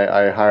one,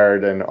 I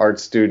hired an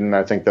art student,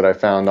 I think, that I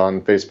found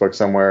on Facebook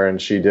somewhere,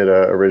 and she did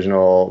an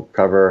original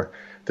cover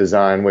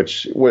design,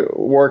 which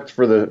worked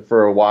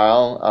for a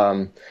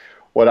while.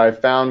 What I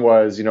found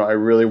was, I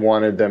really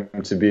wanted them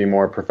to be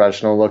more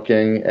professional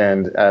looking,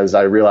 and as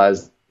I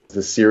realized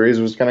the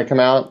series was going to come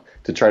out,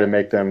 to try to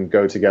make them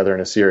go together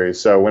in a series.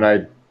 So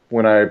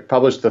when I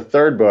published the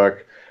third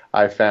book,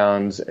 I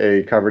found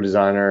a cover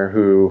designer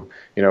who,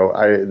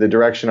 the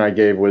direction I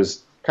gave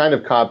was kind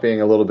of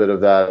copying a little bit of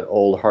that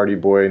old Hardy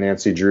Boy,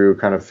 Nancy Drew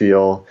kind of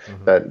feel.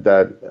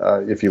 That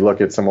if you look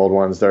at some old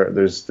ones,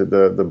 there's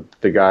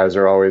the guys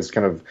are always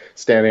kind of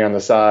standing on the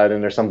side,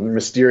 and there's some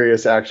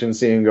mysterious action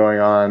scene going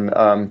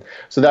on.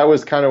 So that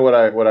was kind of what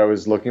I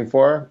was looking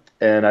for,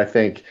 and I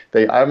think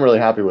I'm really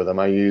happy with them.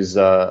 I use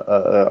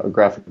a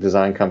graphic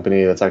design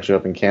company that's actually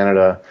up in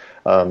Canada.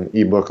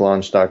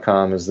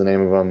 ebooklaunch.com is the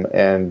name of them,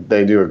 and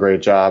they do a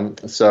great job.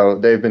 So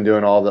they've been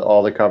doing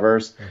all the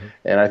covers,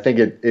 and I think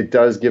it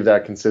does give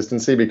that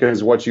consistency,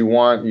 because what you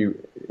want,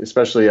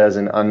 especially as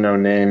an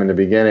unknown name in the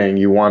beginning,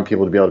 you want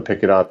people to be able to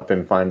pick it up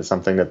and find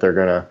something that they're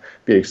going to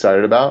be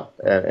excited about,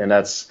 and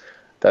that's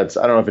I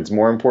don't know if it's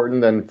more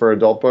important than for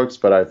adult books,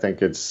 but I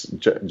think it's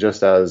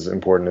just as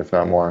important, if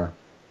not more.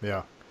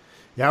 Yeah.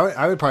 Yeah,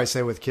 I would probably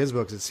say with kids'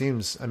 books, it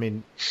seems,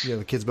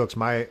 the kids' books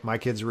my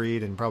kids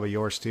read, and probably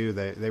yours too,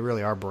 they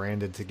really are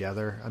branded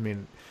together. I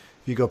mean,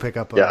 if you go pick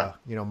up a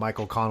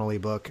Michael Connolly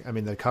book, I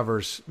mean, the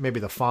covers, maybe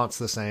the font's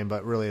the same,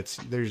 but really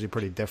they're usually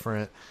pretty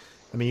different.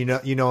 I mean,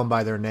 you know them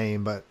by their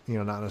name, but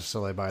not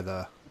necessarily by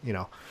the,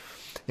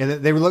 and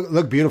they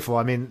look beautiful.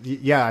 I mean,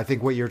 yeah, I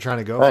think what you're trying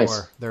to go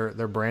for,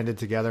 they're branded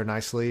together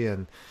nicely.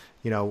 And,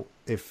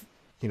 if,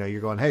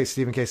 you're going, hey,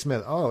 Stephen K.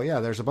 Smith. Oh yeah,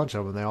 there's a bunch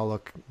of them. They all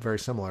look very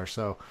similar.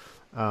 So,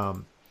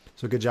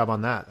 so good job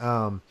on that.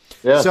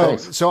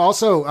 So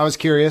also I was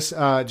curious,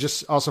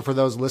 just also for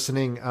those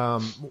listening,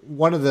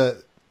 one of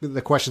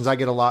the questions I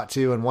get a lot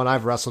too, and one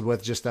I've wrestled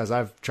with just as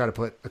I've tried to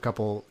put a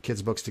couple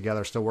kids' books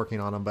together, still working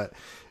on them, but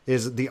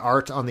is the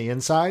art on the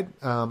inside.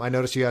 I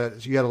noticed you had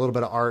a little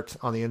bit of art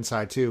on the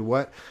inside too.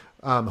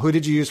 Who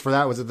did you use for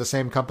that? Was it the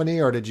same company,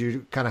 or did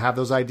you kind of have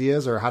those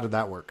ideas, or how did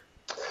that work?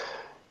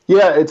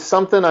 Yeah, it's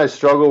something I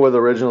struggled with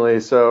originally.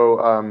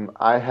 So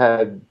I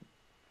had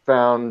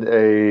found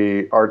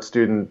a art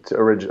student,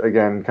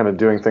 again, kind of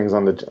doing things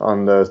on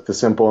the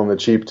simple and the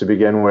cheap to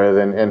begin with,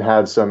 and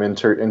had some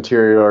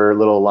interior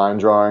little line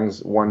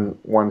drawings,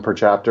 one per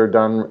chapter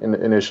done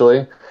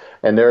initially,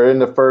 and they're in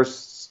the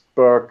first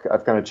book.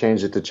 I've kind of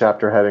changed it to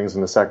chapter headings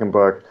in the second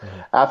book. Mm-hmm.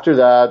 After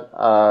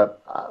that,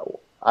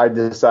 I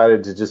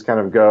decided to just kind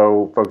of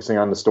go focusing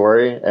on the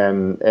story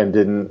and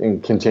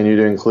didn't continue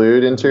to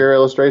include interior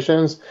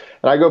illustrations.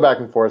 And I go back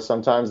and forth.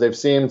 Sometimes they've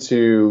seemed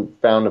to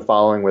found a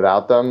following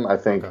without them. I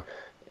think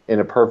in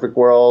a perfect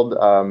world,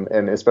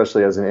 and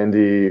especially as an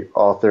indie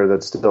author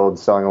that's still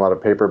selling a lot of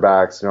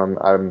paperbacks,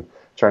 I'm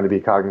trying to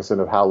be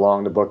cognizant of how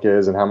long the book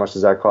is and how much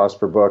does that cost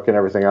per book and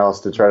everything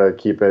else to try to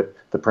keep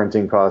the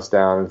printing costs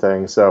down and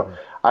things. So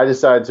I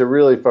decided to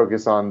really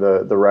focus on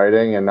the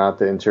writing and not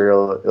the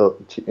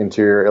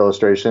interior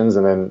illustrations,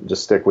 and then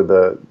just stick with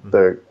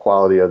the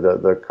quality of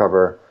the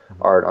cover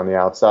art on the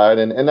outside.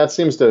 And that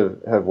seems to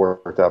have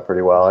worked out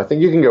pretty well. I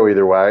think you can go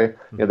either way.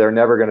 They're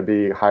never going to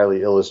be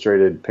highly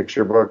illustrated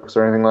picture books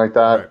or anything like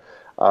that.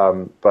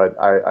 Right. But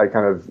I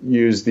kind of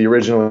used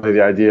originally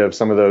the idea of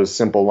some of those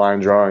simple line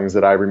drawings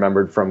that I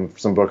remembered from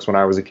some books when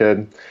I was a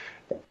kid,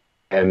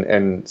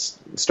 and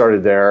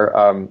started there.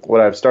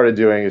 What I've started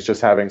doing is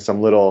just having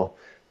some little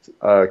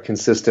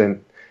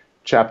consistent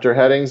chapter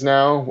headings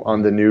now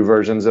on the new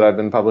versions that I've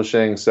been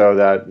publishing, so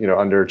that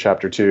under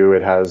chapter 2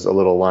 it has a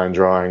little line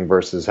drawing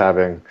versus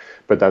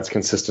but that's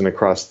consistent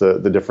across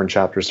the different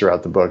chapters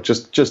throughout the book,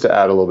 just to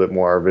add a little bit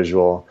more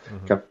visual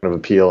kind of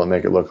appeal and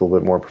make it look a little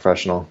bit more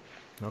professional.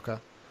 Okay.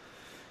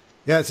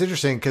 Yeah, it's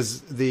interesting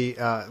because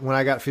when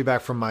I got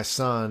feedback from my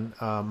son,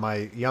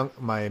 my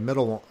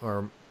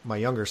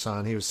younger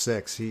son, he was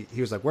 6. He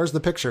was like, "Where's the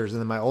pictures?"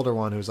 And then my older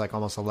one, who was like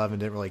almost 11,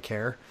 didn't really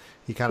care.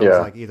 He kind of was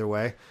like either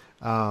way.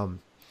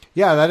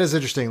 Yeah, that is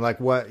interesting. Like,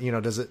 what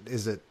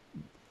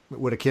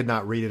would a kid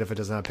not read it if it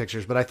doesn't have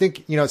pictures? But I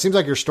think it seems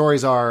like your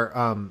stories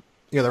are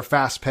they're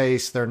fast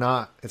paced.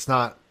 It's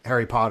not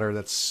Harry Potter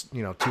that's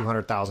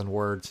 200,000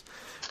 words.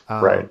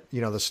 Right.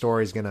 The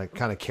story's gonna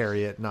kind of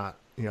carry it. Not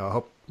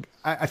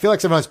I feel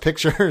like sometimes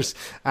pictures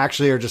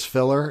actually are just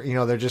filler.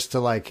 They're just to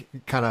like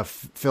kind of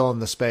fill in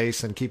the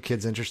space and keep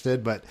kids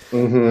interested. But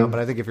but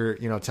I think if you're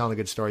telling a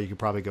good story, you could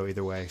probably go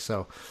either way.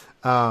 So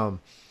go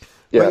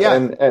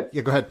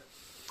ahead.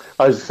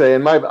 I was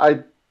saying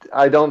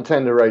I don't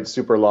tend to write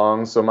super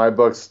long, so my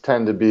books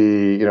tend to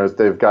be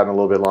they've gotten a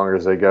little bit longer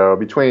as they go,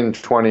 between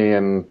 20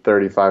 and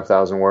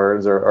 35,000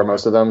 words are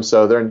most of them.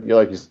 So they're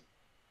like you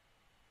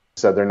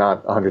said, they're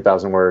not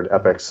 100,000 word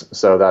epics,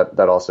 so that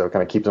also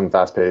kind of keeps them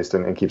fast paced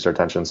and keeps their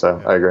attention.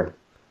 So I agree. Well,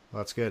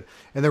 that's good.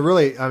 And they're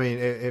really, I mean,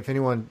 if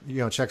anyone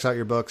checks out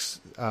your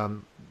books,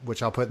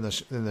 which I'll put in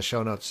the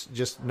show notes,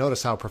 just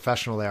notice how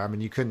professional they are. I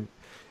mean, you couldn't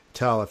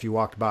tell if you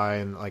walked by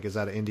and like, is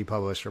that an indie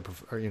published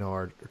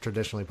or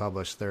traditionally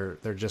published? They're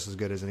just as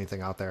good as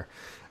anything out there.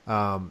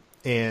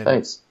 And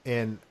thanks.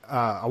 And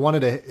I wanted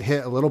to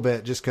hit a little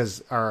bit just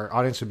because our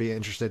audience would be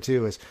interested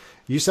too. Is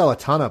you sell a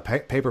ton of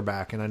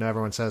paperback, and I know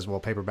everyone says, "Well,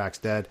 paperback's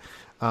dead."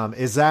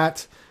 Is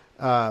that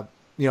a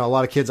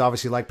lot of kids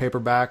obviously like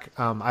paperback.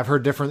 I've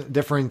heard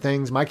differing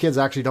things. My kids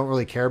actually don't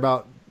really care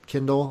about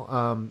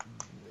Kindle.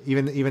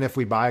 Even if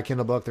we buy a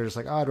Kindle book, they're just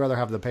like, "Oh, I'd rather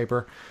have the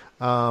paper."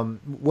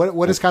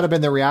 What has kind of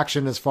been the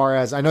reaction as far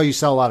as, I know you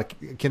sell a lot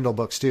of Kindle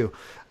books too.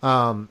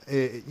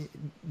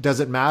 Does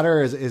it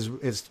matter?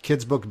 Is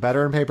kids' book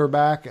better in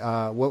paperback?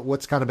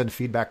 What's kind of been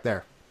feedback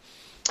there?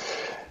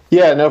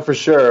 Yeah, no, for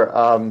sure.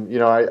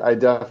 I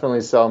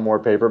definitely sell more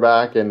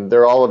paperback, and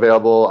they're all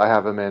available. I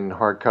have them in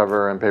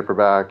hardcover and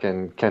paperback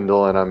and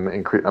Kindle, and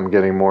I'm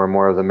getting more and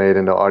more of them made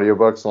into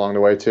audiobooks along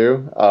the way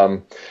too.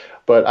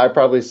 But I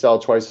probably sell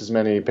twice as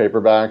many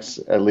paperbacks,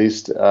 at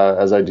least,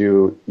 as I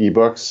do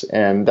ebooks.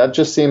 And that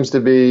just seems to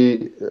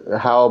be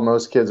how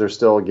most kids are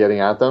still getting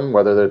at them,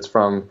 whether it's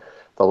from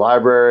the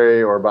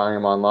library or buying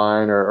them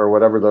online or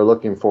whatever they're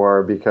looking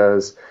for,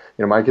 because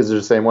my kids are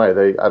the same way.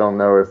 I don't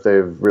know if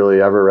they've really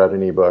ever read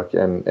an ebook.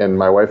 And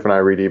my wife and I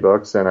read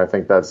ebooks, and I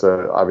think that's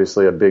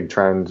obviously a big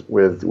trend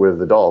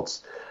with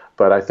adults.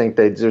 But I think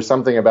there's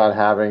something about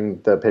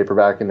having the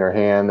paperback in their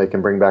hand. They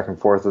can bring back and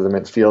forth with them.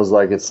 It feels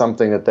like it's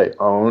something that they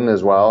own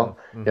as well.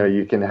 Mm-hmm.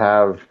 You can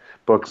have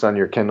books on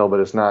your Kindle, but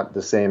it's not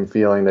the same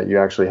feeling that you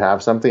actually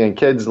have something. And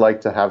kids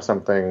like to have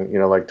something,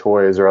 like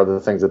toys or other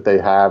things that they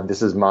have.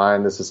 This is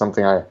mine. This is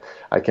something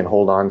I can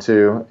hold on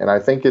to. And I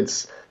think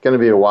it's going to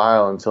be a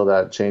while until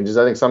that changes.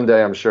 I think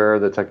someday I'm sure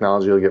the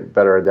technology will get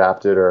better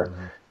adapted, or,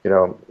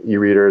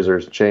 e-readers or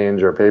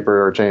change, or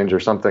paper or change or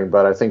something.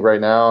 But I think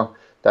right now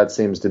that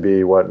seems to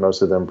be what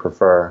most of them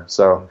prefer.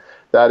 So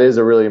that is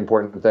a really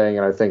important thing.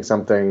 And I think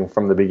something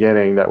from the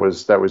beginning that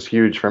was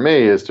huge for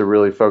me is to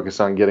really focus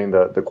on getting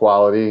the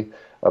quality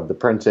of the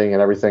printing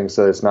and everything,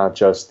 so it's not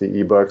just the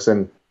ebooks,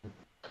 and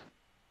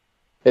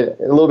a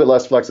little bit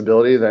less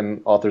flexibility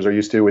than authors are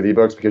used to with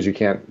ebooks, because you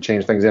can't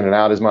change things in and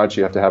out as much.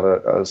 You have to have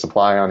a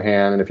supply on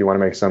hand, and if you want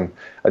to make some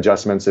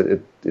adjustments,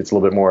 it's a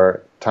little bit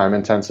more time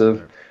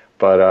intensive,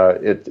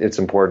 but it's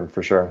important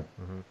for sure.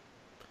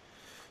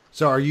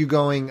 So are you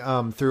going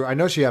through, I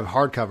know you have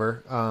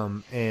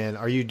hardcover, and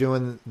are you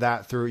doing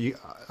that through, you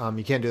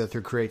can't do that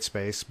through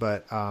CreateSpace,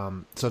 but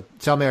so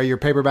tell me, are your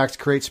paperbacks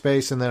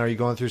CreateSpace, and then are you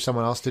going through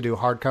someone else to do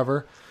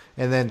hardcover?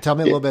 And then tell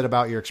me a little bit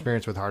about your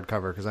experience with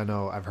hardcover, because I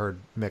know I've heard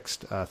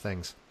mixed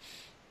things.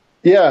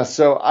 Yeah,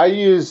 so I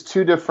use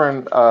two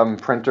different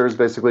printers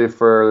basically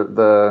for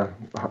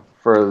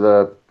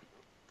the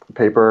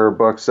paper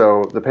book.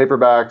 So the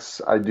paperbacks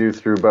I do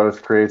through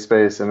both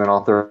CreateSpace and then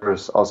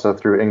also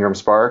through Ingram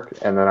Spark,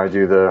 and then I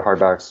do the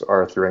hardbacks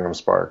are through Ingram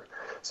Spark.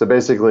 So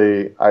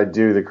basically I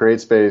do the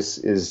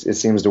CreateSpace it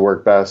seems to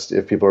work best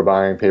if people are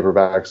buying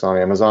paperbacks on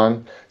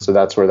Amazon. So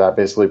that's where that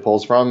basically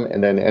pulls from,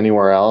 and then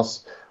anywhere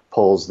else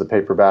pulls the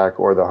paperback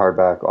or the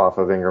hardback off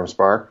of Ingram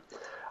Spark.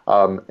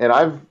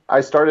 And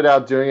I started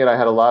out doing it. I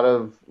had a lot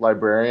of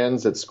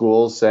librarians at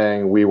schools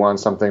saying we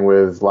want something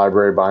with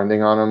library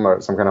binding on them,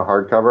 or some kind of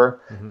hardcover,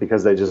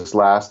 because they just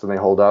last and they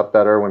hold up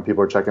better when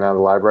people are checking out of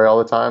the library all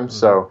the time.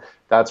 So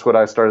that's what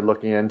I started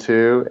looking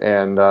into,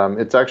 and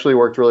it's actually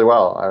worked really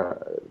well.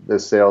 The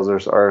sales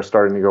are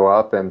starting to go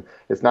up, and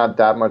it's not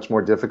that much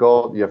more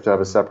difficult. You have to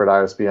have a separate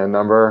ISBN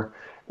number,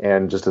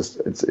 and just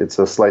it's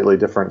a slightly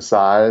different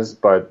size,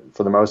 but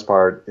for the most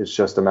part, it's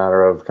just a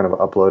matter of kind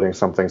of uploading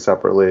something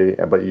separately,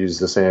 but use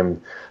the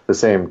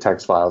same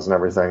text files and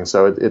everything.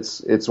 So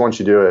it's once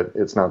you do it,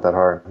 it's not that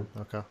hard.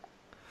 Okay.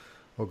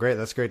 Well, great.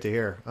 That's great to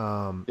hear.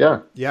 Yeah.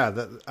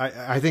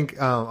 I think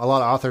a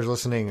lot of authors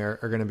listening are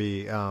going to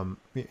be.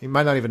 You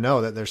might not even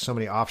know that there's so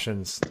many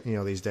options,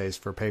 these days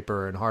for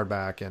paper and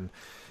hardback, and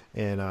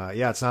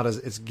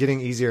it's getting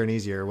easier and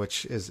easier,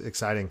 which is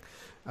exciting.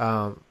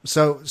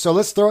 So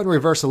let's throw it in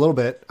reverse a little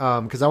bit,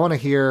 because I want to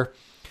hear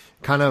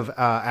kind of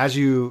as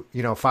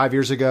 5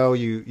 years ago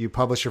you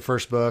published your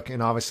first book,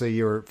 and obviously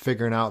you were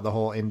figuring out the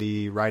whole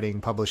indie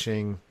writing,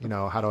 publishing,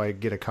 how do I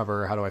get a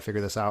cover, how do I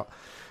figure this out,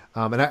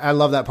 and I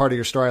love that part of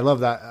your story. I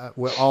love that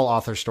all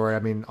author story. I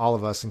mean, all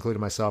of us,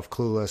 including myself,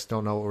 clueless,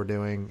 don't know what we're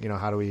doing.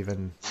 How do we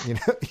even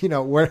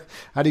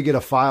how do you get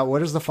a file? Where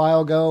does the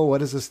file go? What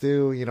does this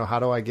do? How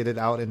do I get it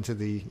out into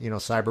the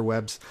cyber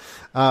webs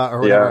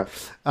or whatever?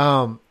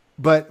 Yeah.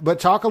 But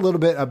talk a little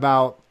bit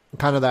about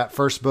kind of that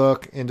first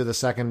book into the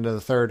second to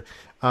the third.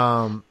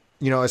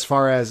 As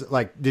far as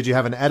did you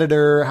have an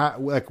editor?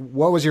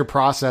 What was your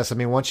process? I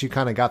mean, once you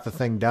kind of got the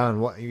thing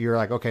done, you're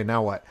like, okay,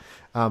 now what?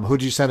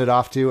 Who'd you send it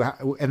off to?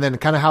 And then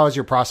kind of how has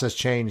your process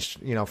changed?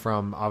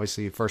 From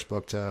obviously first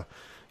book to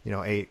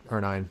 8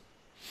 or 9.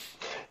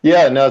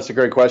 Yeah, no, it's a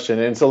great question.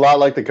 And it's a lot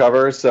like the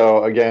cover.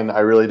 So again, I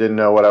really didn't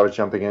know what I was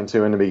jumping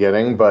into in the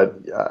beginning, but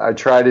I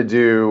try to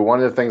do,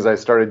 one of the things I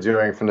started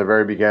doing from the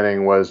very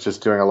beginning was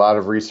just doing a lot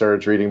of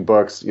research, reading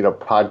books,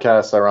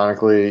 podcasts,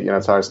 ironically,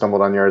 that's how I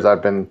stumbled on yours.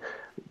 I've been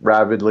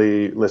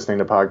rapidly listening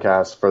to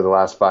podcasts for the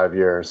last 5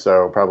 years,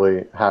 so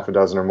probably half a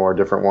dozen or more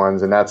different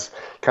ones, and that's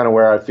kind of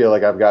where I feel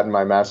like I've gotten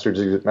my master's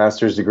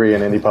degree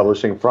in indie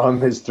publishing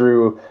from, is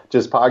through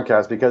just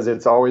podcasts, because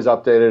it's always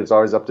updated, it's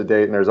always up to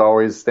date, and there's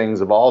always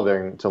things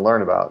evolving to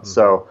learn about.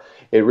 So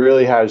it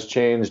really has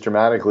changed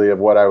dramatically of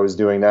what I was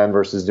doing then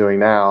versus doing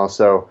now.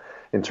 So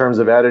in terms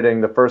of editing,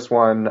 the first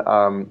one,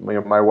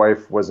 my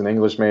wife was an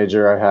English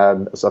major. I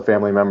had a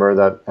family member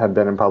that had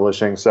been in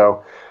publishing,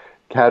 so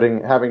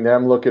having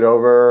them look it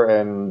over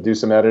and do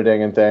some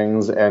editing and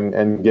things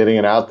and getting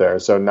it out there.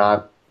 So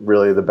not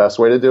really the best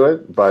way to do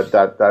it, but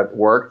that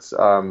worked.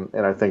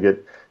 And I think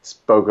it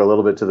spoke a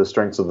little bit to the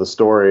strengths of the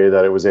story,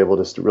 that it was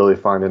able to really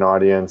find an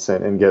audience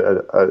and get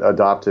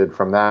adopted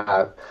from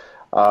that.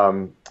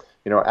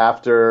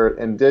 After,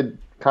 and did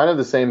kind of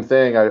the same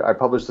thing. I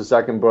published the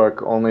second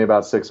book only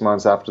about 6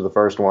 months after the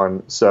first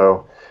one.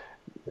 So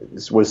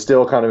was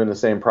still kind of in the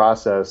same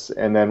process.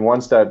 And then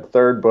once that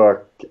third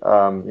book,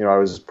 I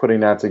was putting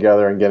that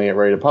together and getting it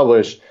ready to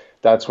publish,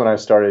 that's when I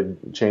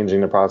started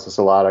changing the process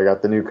a lot. I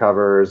got the new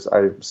covers.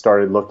 I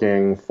started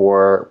looking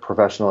for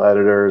professional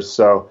editors.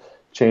 So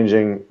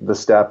changing the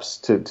steps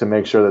to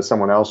make sure that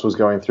someone else was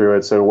going through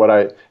it. So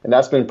and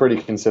that's been pretty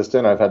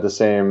consistent. I've had the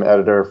same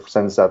editor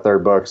since that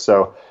third book.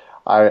 So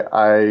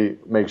I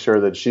make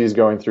sure that she's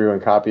going through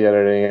and copy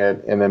editing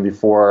it. And then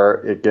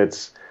before it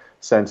gets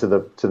sent to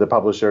the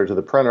publisher, to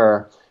the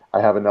printer, I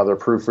have another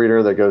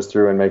proofreader that goes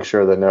through and makes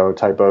sure that no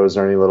typos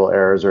or any little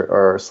errors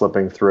are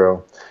slipping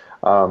through.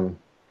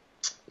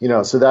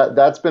 So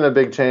that's been a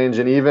big change.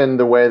 And even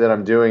the way that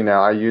I'm doing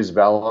now, I use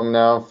Vellum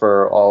now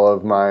for all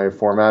of my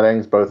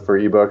formattings, both for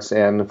ebooks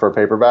and for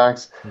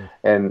paperbacks.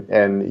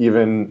 And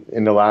even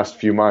in the last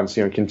few months,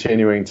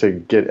 continuing to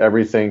get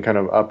everything kind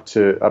of up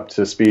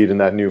to speed in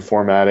that new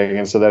formatting,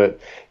 and so that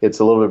it's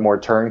a little bit more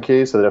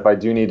turnkey, so that if I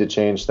do need to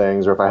change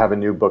things, or if I have a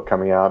new book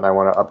coming out and I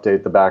want to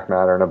update the back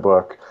matter in a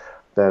book,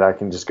 that I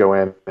can just go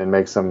in and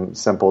make some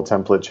simple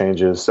template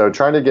changes. So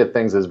trying to get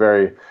things as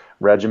very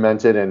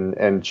regimented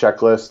and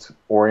checklist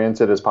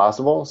oriented as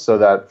possible, so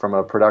that from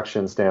a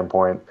production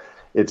standpoint,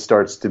 it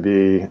starts to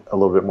be a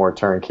little bit more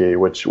turnkey,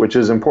 which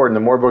is important.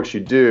 The more books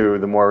you do,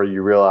 the more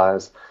you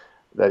realize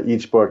that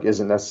each book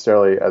isn't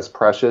necessarily as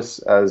precious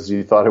as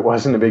you thought it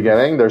was in the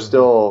beginning. They're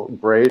still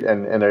great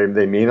and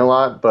they mean a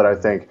lot, but I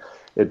think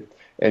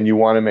and you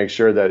want to make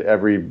sure that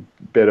every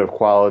bit of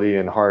quality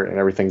and heart and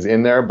everything's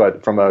in there.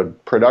 But from a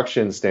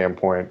production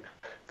standpoint,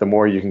 the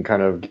more you can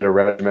kind of get a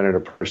regimented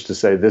approach to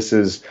say, this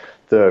is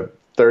the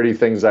 30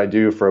 things I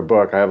do for a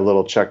book. I have a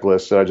little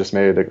checklist that I just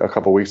made a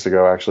couple weeks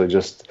ago, actually,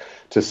 just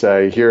to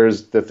say,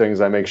 here's the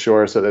things I make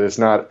sure, so that it's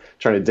not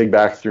trying to dig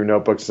back through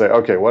notebooks to say,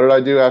 okay, what did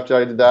I do after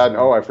I did that? And,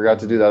 oh, I forgot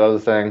to do that other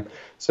thing,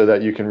 so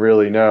that you can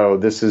really know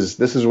this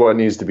is what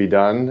needs to be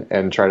done,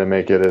 and try to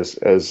make it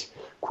as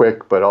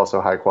quick but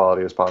also high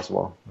quality as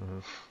possible. Mm-hmm.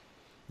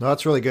 No,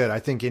 that's really good. I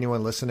think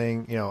anyone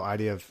listening,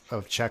 idea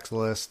of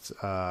checklists,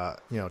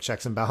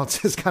 checks and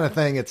balances kind of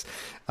thing. It's,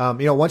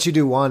 once you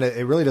do one,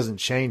 it really doesn't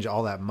change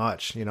all that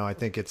much. I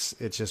think it's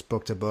just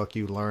book to book.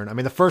 You learn. I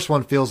mean, the first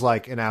one feels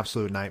like an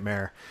absolute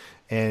nightmare,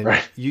 and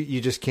right.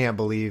 you just can't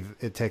believe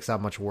it takes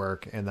that much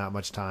work and that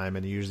much time,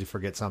 and you usually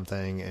forget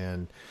something,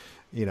 and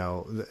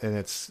and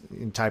it's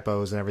in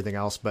typos and everything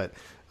else. But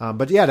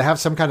yeah, to have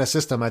some kind of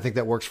system, I think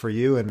that works for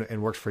you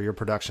and works for your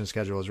production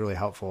schedule is really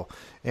helpful.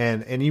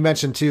 And you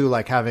mentioned too,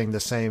 like having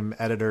the same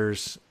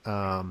editors,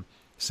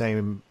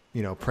 same,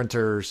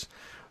 printers.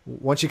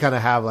 Once you kind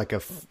of have like a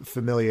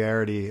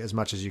familiarity as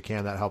much as you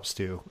can, that helps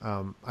too.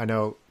 I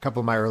know a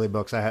couple of my early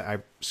books, I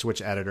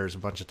switch editors a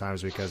bunch of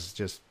times because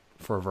just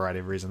for a variety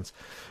of reasons.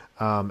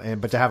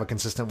 But to have a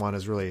consistent one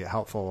is really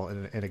helpful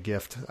and a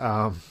gift.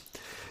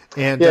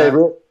 And go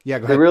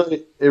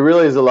ahead. It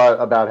really is a lot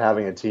about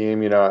having a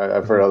team.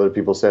 I've heard other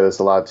people say this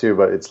a lot too,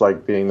 but it's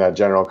like being that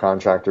general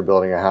contractor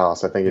building a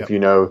house. I think if you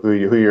know who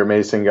your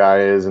mason guy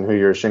is and who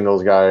your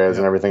shingles guy is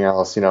and everything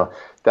else,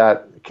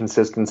 that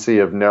consistency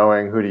of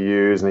knowing who to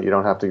use and that you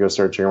don't have to go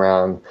searching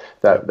around,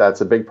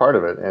 that's a big part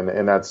of it.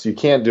 And that's, you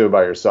can't do it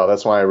by yourself.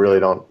 That's why I really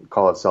don't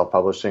call it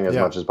self-publishing as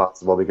much as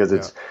possible, because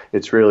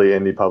it's really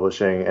indie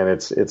publishing, and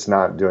it's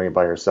not doing it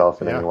by yourself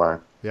in any way.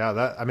 Yeah,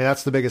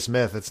 that's the biggest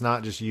myth. It's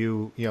not just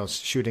you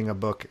shooting a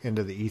book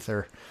into the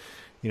ether.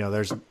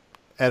 There's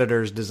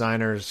editors,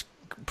 designers,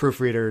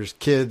 proofreaders,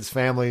 kids,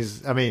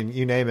 families. I mean,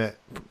 you name it,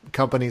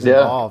 companies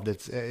involved.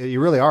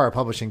 You really are a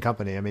publishing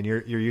company. I mean,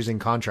 you're using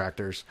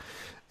contractors.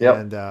 Yep.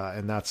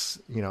 And that's,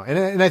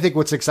 and I think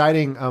what's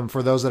exciting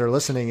for those that are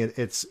listening,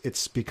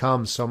 it's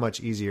become so much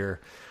easier.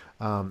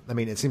 I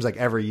mean, it seems like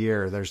every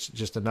year there's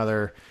just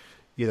another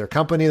either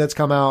company that's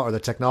come out, or the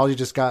technology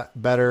just got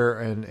better.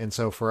 And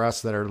so for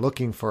us that are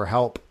looking for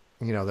help,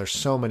 there's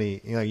so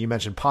many, you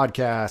mentioned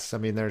podcasts. I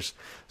mean, there's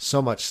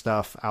so much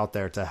stuff out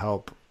there to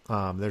help.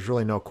 There's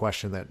really no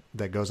question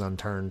that goes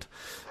unturned.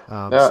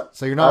 So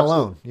you're not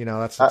alone,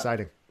 that's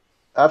exciting.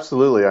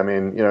 Absolutely. I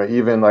mean,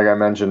 even like I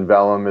mentioned,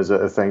 Vellum is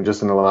a thing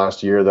just in the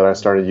last year that I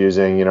started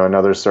using.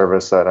 Another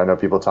service that I know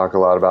people talk a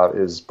lot about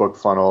is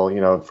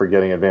BookFunnel, for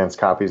getting advanced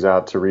copies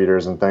out to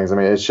readers and things. I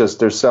mean, it's just,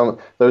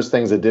 those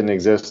things that didn't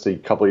exist a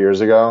couple of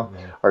years ago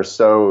are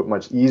so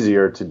much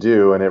easier to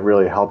do, and it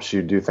really helps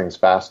you do things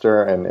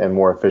faster and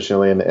more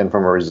efficiently, and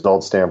from a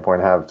results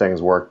standpoint, have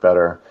things work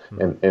better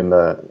in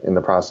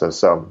the process.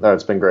 So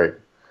it's been great.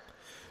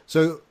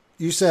 So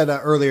you said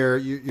earlier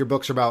your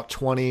books are about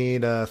 20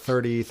 to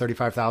 30,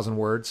 35,000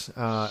 words.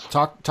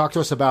 Talk to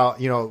us about,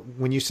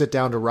 when you sit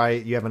down to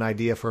write, you have an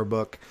idea for a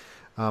book.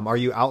 Are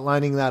you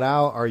outlining that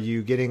out? Are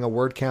you getting a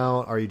word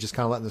count? Are you just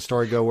kind of letting the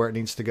story go where it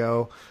needs to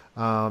go?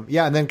 And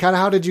then kind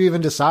of how did you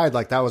even decide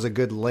like that was a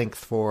good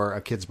length for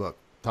a kid's book?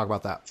 Talk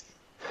about that.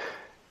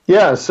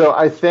 Yeah, so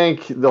I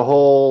think the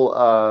whole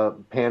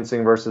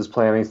pantsing versus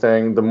planning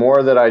thing, the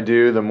more that I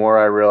do, the more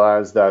I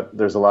realize that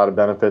there's a lot of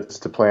benefits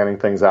to planning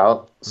things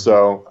out. Mm-hmm.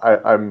 So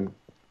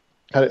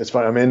it's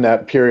fun. I'm in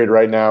that period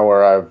right now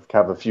where I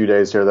have a few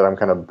days here that I'm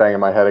kind of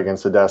banging my head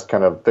against the desk,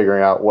 kind of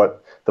figuring out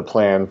what the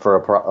plan for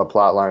a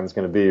plot line is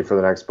going to be for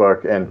the next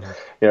book. And,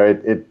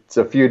 it's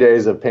a few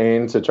days of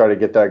pain to try to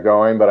get that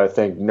going, but I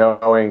think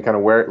knowing kind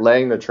of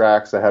laying the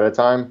tracks ahead of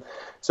time.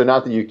 So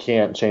not that you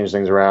can't change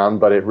things around,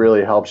 but it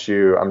really helps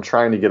you. I'm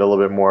trying to get a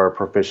little bit more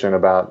proficient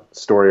about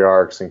story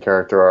arcs and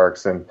character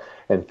arcs and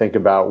think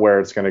about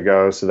where it's going to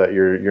go so that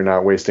you're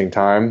not wasting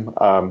time.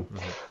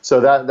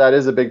 So that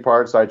is a big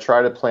part. So I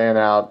try to plan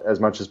out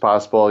as much as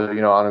possible.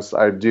 Honestly,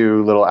 I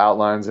do little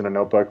outlines in a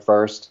notebook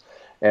first,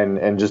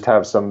 and just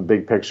have some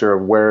big picture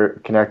of where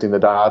connecting the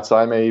dots. So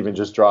I may even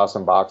just draw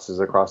some boxes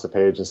across the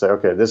page and say,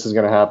 okay, this is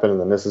going to happen, and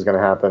then this is going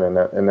to happen,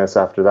 and this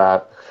after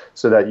that,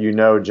 so that you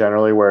know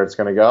generally where it's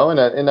going to go,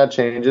 and that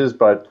changes,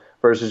 but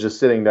versus just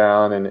sitting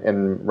down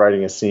and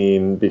writing a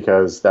scene,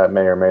 because that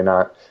may or may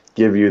not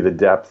give you the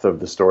depth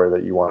of the story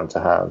that you want it to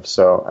have.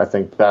 So I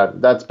think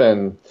that's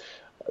been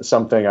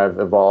something I've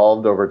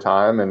evolved over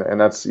time,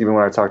 and that's even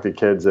when I talk to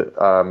kids.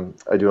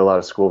 I do a lot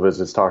of school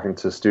visits talking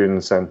to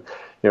students, and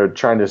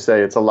trying to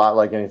say it's a lot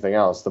like anything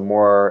else. The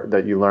more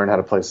that you learn how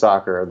to play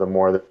soccer, the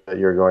more that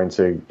you're going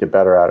to get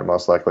better at it,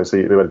 most likely.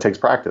 So but it takes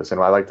practice. And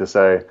I like to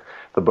say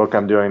the book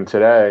I'm doing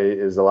today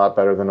is a lot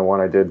better than the one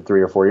I did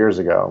 3 or 4 years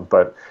ago.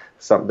 But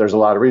there's a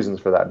lot of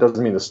reasons for that.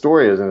 Doesn't mean the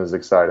story isn't as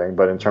exciting,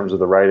 but in terms of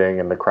the writing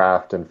and the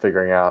craft and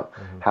figuring out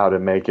how to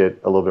make it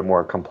a little bit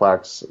more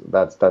complex,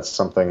 that's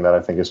something that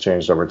I think has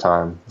changed over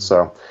time.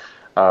 So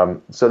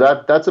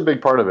that's a big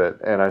part of it.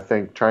 And I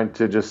think trying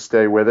to just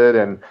stay with it.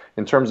 And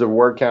in terms of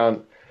word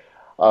count,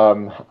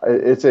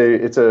 it's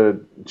a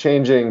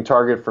changing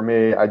target for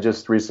me. I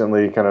just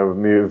recently kind of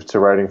moved to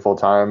writing full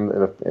time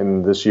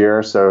in this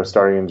year, so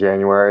starting in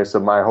January. So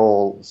my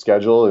whole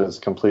schedule is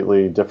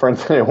completely different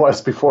than it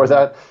was before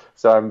that.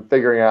 So I'm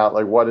figuring out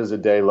what does a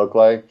day look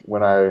like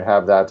when I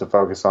have that to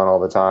focus on all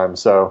the time.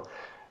 So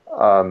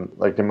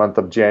the month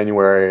of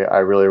January, I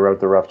really wrote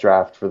the rough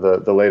draft for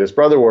the latest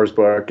Brother Wars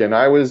book, and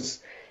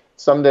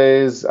some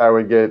days I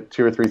would get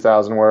 2,000 or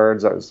 3,000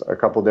 words. A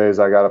couple days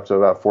I got up to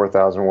about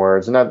 4,000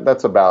 words, and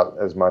that's about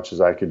as much as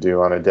I could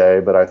do on a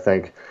day. But I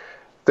think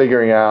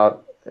figuring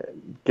out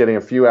getting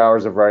a few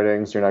hours of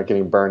writing, so you're not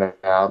getting burnt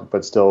out,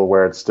 but still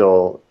where it's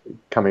still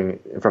coming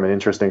from an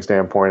interesting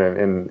standpoint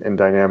and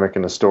dynamic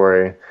in the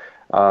story,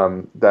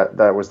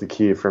 that was the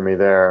key for me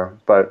there.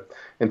 But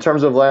in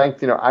terms of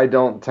length, I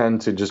don't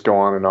tend to just go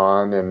on,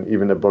 and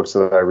even the books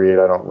that I read,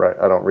 I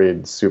don't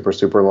read super,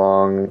 super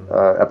long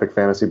epic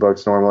fantasy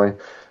books normally.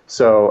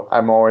 So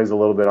I'm always a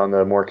little bit on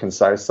the more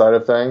concise side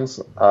of things.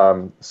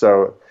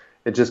 So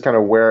it just kind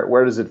of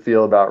where does it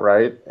feel about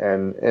right?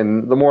 And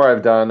the more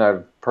I've done,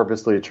 I've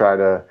purposely tried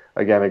to,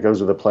 again, it goes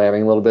with the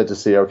planning a little bit to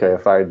see, okay,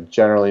 if I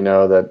generally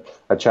know that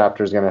a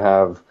chapter is going to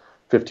have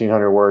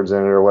 1,500 words in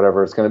it or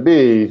whatever it's going to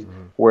be,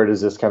 where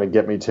does this kind of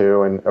get me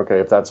to? And okay,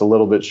 if that's a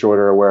little bit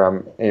shorter where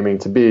I'm aiming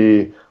to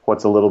be,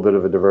 what's a little bit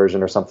of a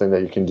diversion or something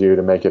that you can do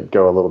to make it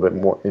go a little bit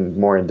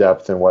more in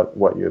depth than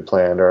what you had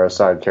planned, or a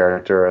side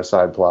character, or a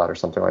side plot, or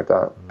something like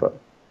that. But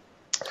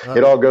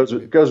it all goes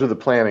with the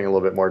planning a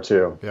little bit more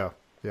too.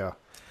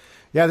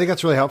 Yeah, I think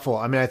that's really helpful.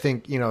 I mean, I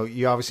think, you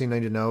obviously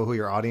need to know who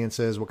your audience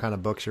is, what kind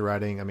of books you're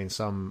writing. I mean,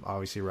 some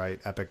obviously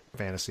write epic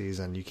fantasies,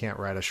 and you can't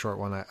write a short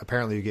one.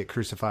 Apparently you get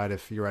crucified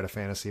if you write a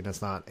fantasy and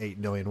it's not 8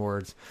 million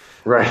words.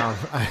 Right.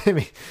 I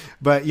mean,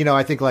 but,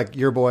 I think like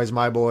your boys,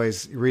 my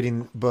boys,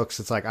 reading books,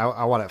 it's like,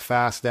 I want it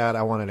fast, Dad.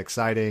 I want it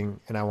exciting,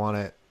 and I want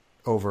it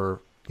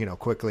over,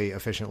 quickly,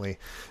 efficiently.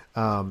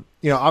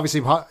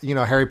 Obviously,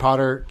 Harry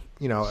Potter,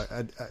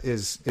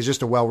 is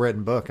just a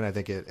well-written book, and I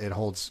think it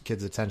holds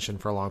kids' attention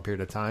for a long period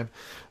of time.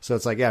 So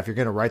it's like, yeah, if you're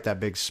going to write that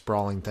big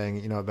sprawling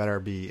thing, it better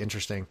be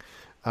interesting.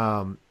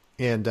 I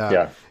think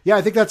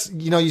that's,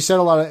 you said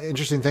a lot of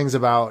interesting things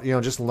about,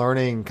 just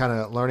learning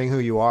who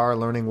you are,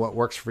 learning what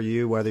works for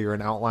you, whether you're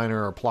an outliner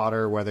or a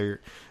plotter, whether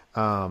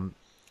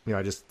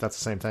that's the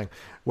same thing,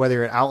 whether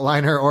you're an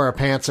outliner or a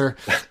pantser,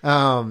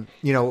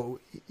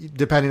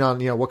 depending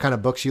on, what kind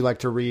of books you like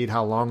to read,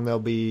 how long they'll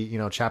be,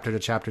 chapter to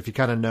chapter. If you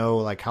kind of know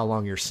like how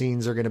long your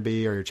scenes are going to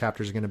be or your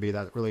chapters are going to be,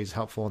 that really is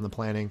helpful in the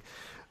planning.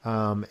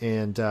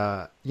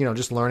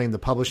 Just learning the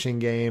publishing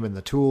game and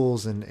the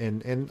tools,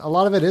 and a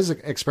lot of it is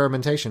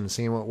experimentation and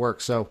seeing what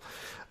works. So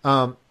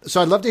I'd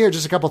love to hear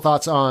just a couple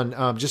thoughts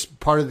on just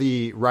part of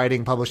the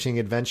writing publishing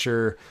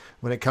adventure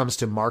when it comes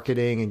to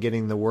marketing and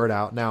getting the word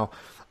out. Now,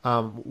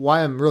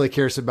 why I'm really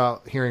curious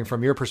about hearing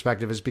from your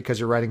perspective is because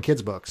you're writing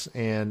kids' books,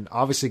 and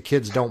obviously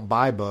kids don't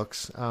buy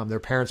books.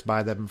 Their parents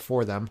buy them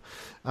for them.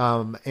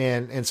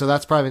 And so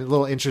that's probably a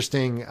little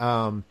interesting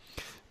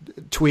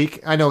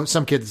tweak. I know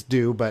some kids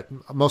do, but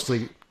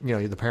mostly,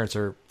 the parents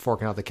are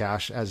forking out the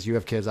cash. As you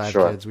have kids, I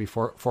have kids. We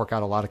fork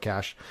out a lot of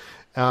cash.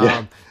 Talk a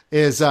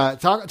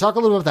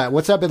little bit about that.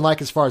 What's that been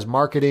like as far as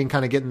marketing,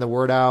 kind of getting the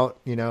word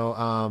out,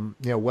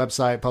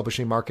 website,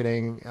 publishing,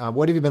 marketing?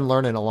 What have you been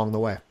learning along the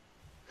way?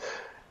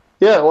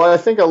 Yeah, well, I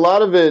think a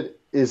lot of it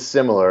is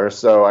similar.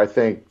 So I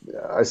think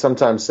I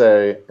sometimes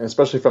say,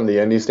 especially from the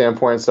indie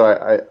standpoint,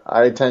 so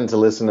I tend to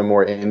listen to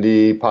more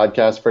indie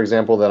podcasts, for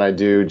example, than I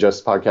do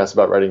just podcasts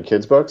about writing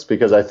kids' books,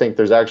 because I think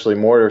there's actually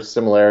more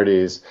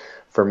similarities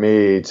for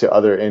me to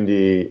other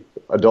indie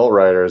adult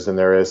writers than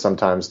there is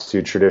sometimes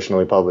to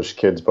traditionally published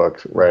kids'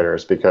 book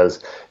writers, because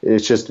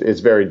it's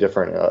very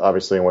different,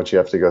 obviously, in what you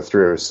have to go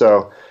through.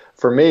 So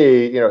for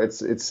me,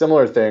 it's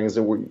similar things.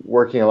 We're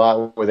working a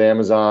lot with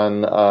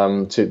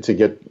Amazon to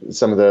get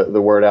some of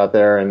the word out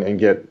there and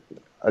get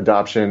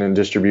adoption and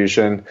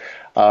distribution.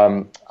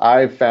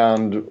 I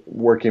found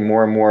working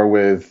more and more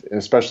with,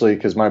 especially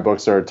because my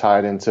books are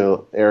tied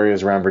into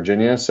areas around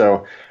Virginia,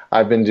 so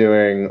I've been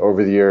doing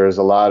over the years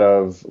a lot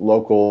of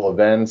local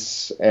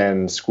events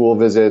and school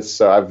visits.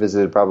 So I've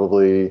visited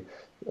probably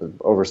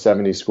over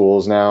 70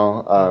 schools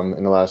now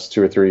in the last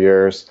 2 or 3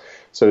 years.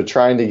 So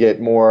trying to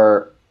get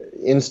more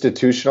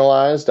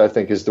institutionalized, I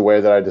think, is the way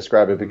that I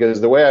describe it,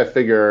 because the way I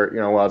figure,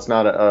 while it's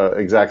not a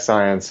exact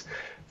science,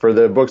 for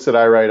the books that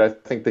I write, I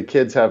think the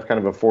kids have kind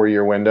of a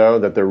 4-year window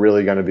that they're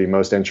really going to be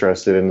most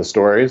interested in the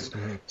stories.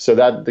 Mm-hmm. So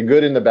that the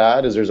good and the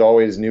bad is there's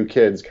always new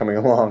kids coming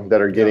along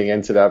that are getting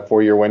into that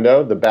 4-year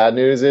window. The bad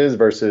news is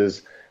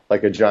versus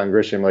like a John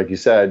Grisham, like you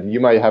said, you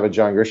might have a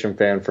John Grisham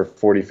fan for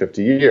 40,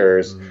 50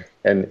 years,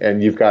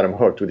 and you've got them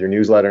hooked with your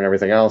newsletter and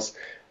everything else.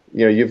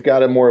 You've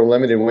got a more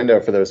limited window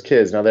for those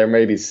kids. Now, there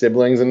may be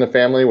siblings in the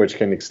family, which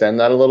can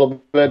extend that a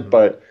little bit,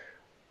 but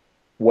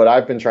what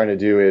I've been trying to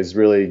do is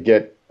really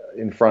get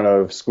in front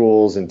of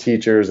schools and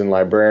teachers and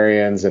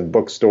librarians and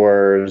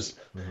bookstores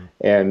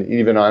and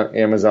even on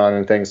Amazon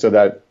and things, so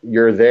that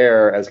you're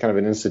there as kind of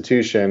an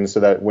institution, so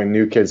that when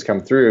new kids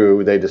come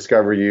through, they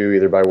discover you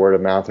either by word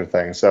of mouth or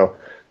things. So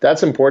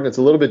that's important. It's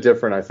a little bit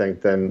different, I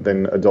think,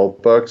 than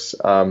adult books.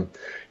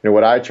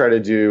 What I try to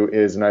do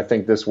is, and I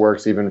think this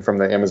works even from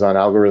the Amazon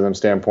algorithm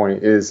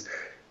standpoint, is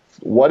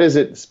what is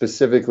it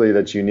specifically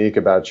that's unique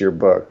about your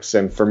books?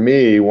 And for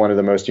me, one of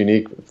the most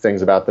unique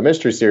things about the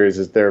mystery series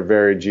is they're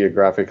very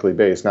geographically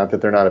based. Not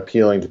that they're not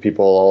appealing to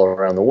people all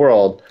around the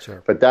world,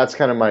 sure, but that's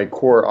kind of my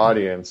core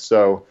audience.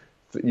 So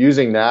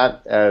using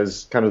that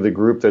as kind of the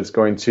group that's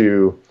going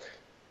to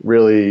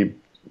really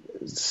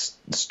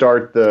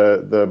start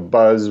the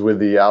buzz with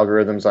the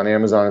algorithms on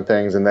Amazon and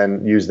things, and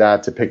then use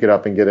that to pick it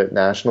up and get it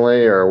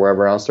nationally or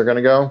wherever else they're going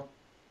to go.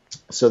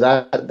 So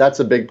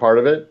that's a big part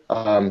of it.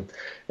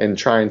 And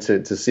trying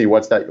to see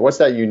what's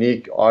that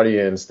unique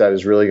audience that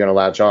is really going to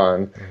latch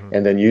on,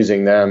 and then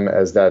using them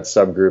as that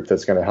subgroup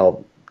that's going to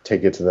help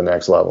take it to the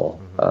next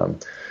level.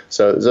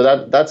 So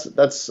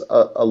that's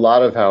a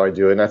lot of how I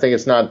do it, and I think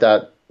it's not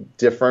that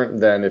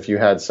different than if you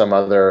had some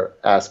other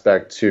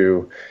aspect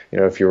to,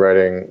 if you're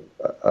writing,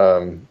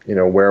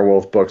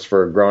 werewolf books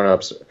for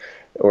grown-ups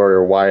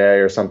or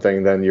YA or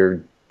something, then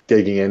you're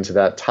digging into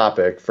that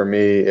topic. For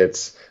me,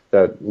 it's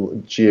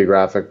that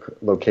geographic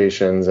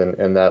locations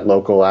and that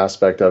local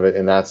aspect of it,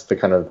 and that's the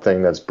kind of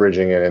thing that's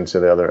bridging it into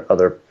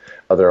the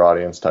other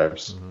audience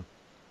types.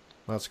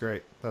 That's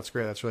great. That's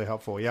really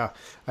helpful. Yeah,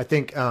 I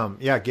think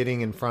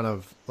getting in front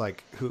of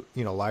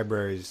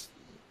libraries,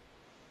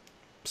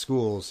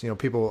 schools,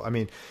 people. I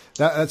mean,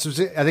 that's what's,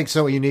 I think,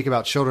 so unique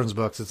about children's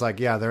books. It's like,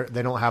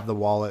 they don't have the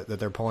wallet that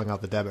they're pulling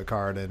out the debit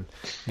card and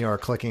are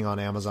clicking on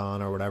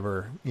Amazon or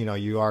whatever.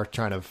 You are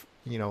trying to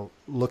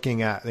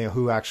looking at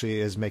who actually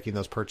is making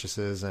those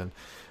purchases. And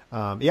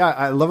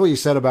I love what you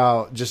said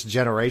about just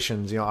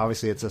generations.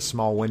 Obviously it's a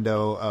small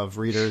window of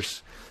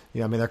readers.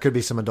 There could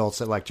be some adults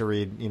that like to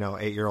read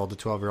 8-year-old to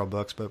 12-year-old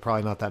books, but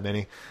probably not that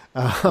many.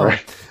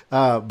 Right.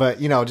 But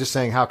just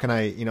saying, how can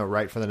I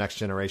write for the next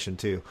generation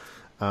too?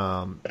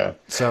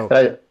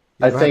 So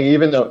I think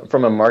even though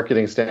from a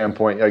marketing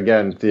standpoint,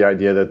 again, the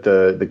idea that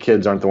the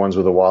kids aren't the ones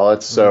with the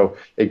wallets. So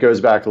it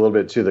goes back a little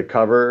bit to the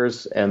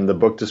covers and the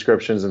book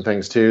descriptions and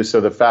things too.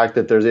 So the fact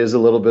that there is a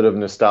little bit of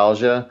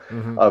nostalgia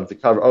of the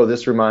cover. Oh,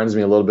 this reminds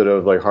me a little bit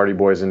of like Hardy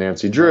Boys and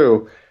Nancy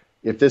Drew.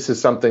 If this is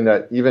something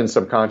that even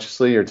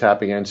subconsciously you're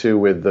tapping into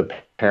with the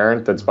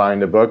parent that's buying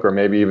the book, or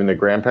maybe even the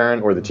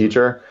grandparent or the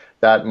teacher,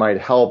 that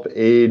might help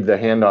aid the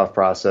handoff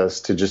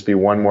process to just be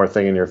one more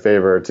thing in your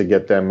favor to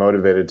get them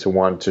motivated to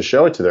want to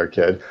show it to their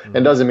kid.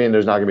 And doesn't mean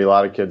there's not going to be a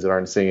lot of kids that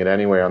aren't seeing it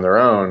anyway on their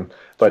own,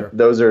 but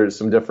those are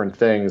some different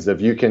things.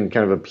 If you can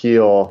kind of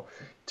appeal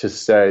to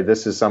say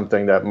this is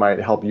something that might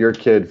help your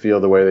kid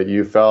feel the way that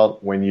you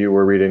felt when you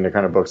were reading the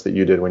kind of books that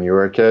you did when you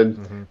were a kid,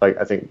 like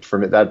I think for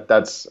me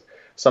that's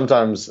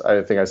sometimes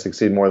I think I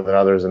succeed more than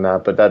others in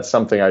that, but that's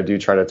something I do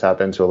try to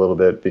tap into a little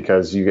bit,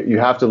 because you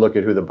have to look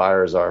at who the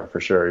buyers are for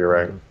sure. You're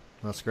right.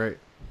 That's great.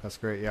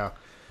 Yeah.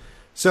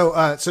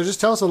 So just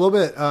tell us a little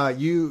bit.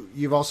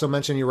 You've also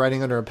mentioned you're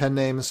writing under a pen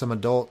name, some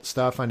adult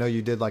stuff. I know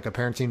you did like a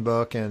parenting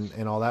book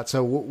and all that.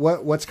 So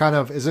what's kind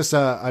of, is this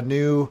a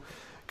new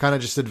kind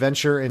of just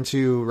adventure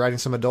into writing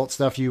some adult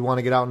stuff you want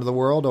to get out into the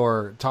world,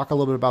 or talk a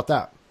little bit about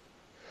that?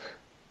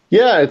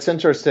 Yeah, it's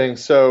interesting.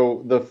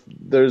 So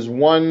there's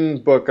one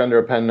book under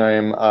a pen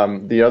name.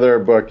 The other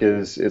book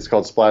it's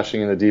called Splashing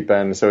in the Deep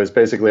End. So it's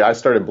basically, I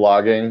started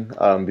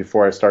blogging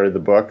before I started the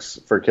books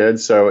for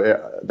kids.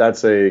 So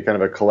that's a kind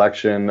of a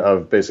collection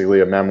of basically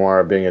a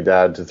memoir of being a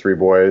dad to 3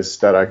 boys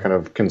that I kind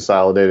of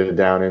consolidated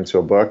down into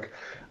a book.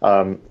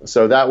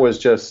 So that was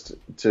just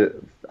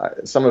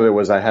some of it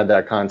was I had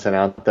that content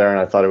out there, and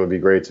I thought it would be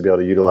great to be able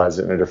to utilize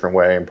it in a different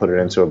way and put it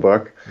into a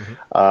book.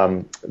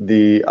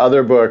 The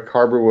other book,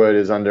 Harborwood,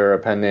 is under a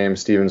pen name,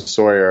 Stephen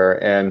Sawyer.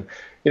 And,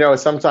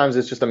 sometimes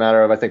it's just a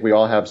matter of, I think we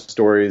all have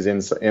stories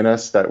in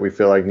us that we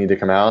feel like need to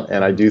come out.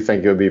 And I do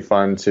think it would be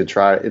fun to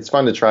try. It's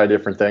fun to try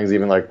different things,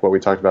 even like what we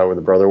talked about with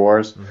the Brother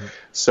Wars.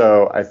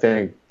 So I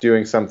think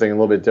doing something a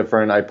little bit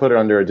different, I put it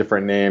under a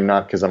different name,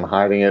 not because I'm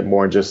hiding it,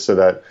 more just so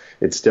that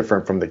it's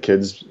different from the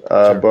kids'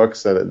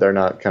 books, that they're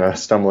not kind of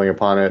stumbling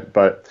upon it.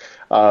 But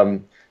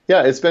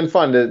Yeah, it's been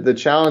fun. The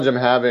challenge I'm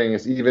having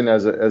is even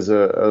as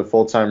a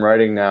full-time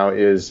writing now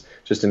is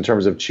just in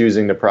terms of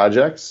choosing the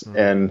projects.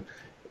 And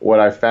what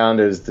I found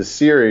is the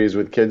series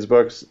with kids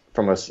books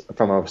from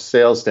a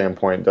sales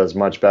standpoint does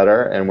much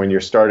better. And when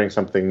you're starting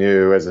something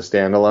new as a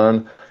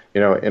standalone,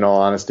 in all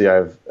honesty,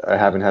 I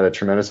haven't had a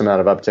tremendous amount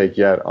of uptake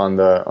yet on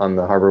the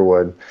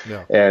Harborwood.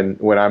 Yeah. And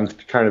when I'm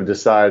trying to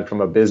decide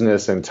from a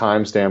business and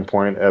time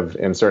standpoint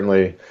and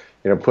certainly,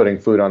 putting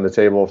food on the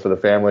table for the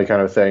family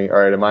kind of thing, all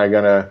right, am I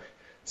going to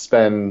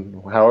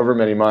spend however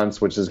many months,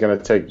 which is going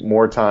to take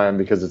more time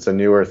because it's a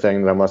newer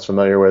thing that I'm less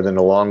familiar with, in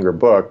a longer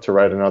book to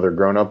write another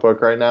grown-up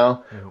book right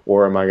now?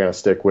 Or am I going to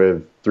stick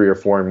with 3 or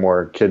 4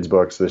 more kids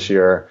books this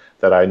year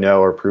that I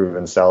know are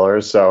proven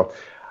sellers? So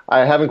I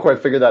haven't quite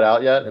figured that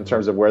out yet in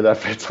terms of where that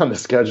fits on the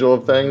schedule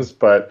of things,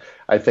 but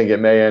I think it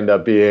may end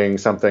up being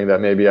something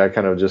that maybe I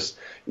kind of just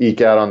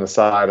eke out on the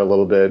side a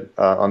little bit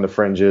on the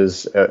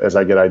fringes as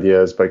I get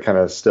ideas, but kind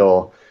of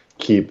still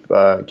keep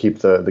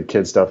the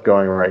kid stuff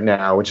going right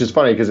now, which is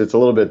funny because it's a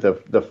little bit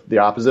the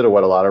opposite of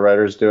what a lot of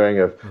writers are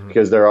doing,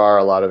 because there are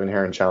a lot of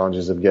inherent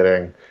challenges of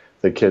getting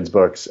the kids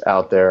books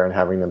out there and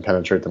having them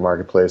penetrate the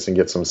marketplace and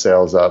get some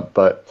sales up.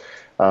 But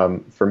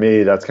for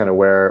me, that's kind of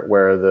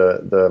where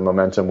the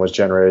momentum was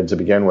generated to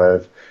begin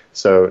with.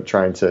 So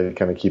trying to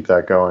kind of keep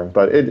that going,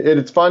 but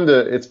it's fun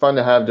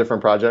to have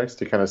different projects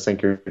to kind of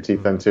sink your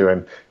teeth into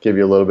and give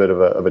you a little bit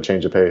of a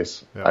change of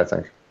pace. Yeah. I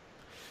think.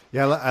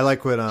 Yeah, I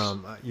like what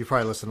you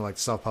probably listen to, like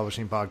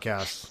self-publishing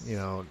podcasts,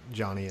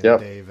 Johnny and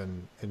Dave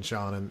and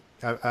Sean, and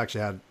I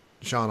actually had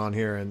Sean on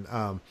here, and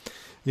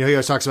he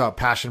always talks about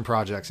passion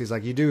projects. He's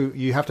like,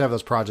 you have to have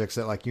those projects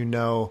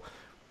that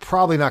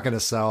probably not going to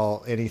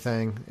sell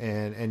anything,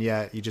 and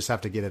yet you just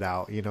have to get it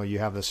out. You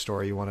have this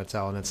story you want to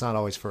tell, and it's not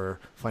always for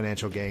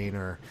financial gain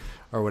or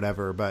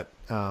whatever, but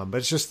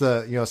it's just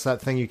it's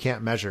that thing you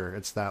can't measure.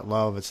 It's that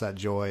love, it's that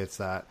joy, it's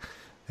that,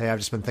 hey, I've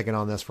just been thinking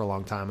on this for a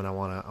long time, and I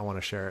want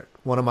to share it.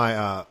 One of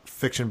my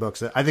fiction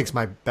books that I think is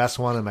my best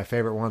one and my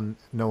favorite one,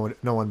 no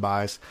one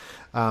buys,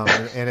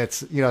 and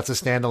it's it's a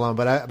standalone,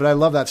 but I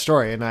love that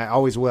story, and I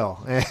always will.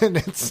 And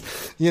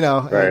it's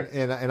right.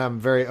 and I'm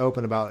very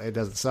open about it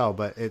doesn't sell,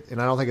 and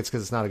I don't think it's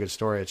because it's not a good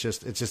story. It's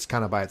just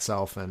kind of by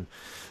itself, and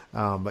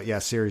but yeah,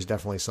 series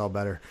definitely sell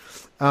better.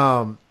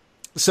 So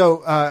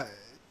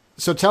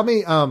tell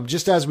me,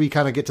 just as we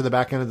kind of get to the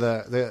back end of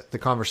the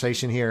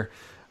conversation here.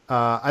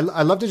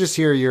 I'd love to just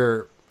hear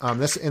your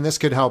this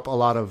could help a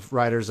lot of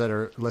writers that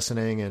are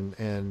listening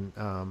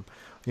and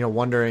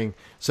wondering.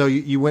 So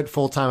you went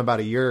full time about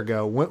a year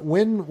ago.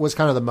 When was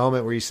kind of the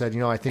moment where you said,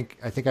 I think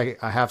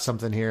I have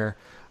something here.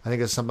 I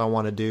think it's something I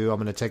want to do. I'm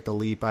going to take the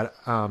leap.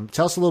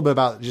 Tell us a little bit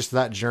about just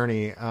that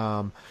journey.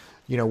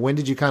 When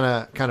did you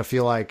kind of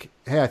feel like,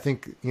 hey, I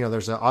think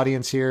there's an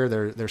audience here.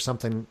 There's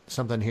something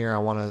here. I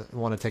want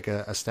to take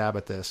a stab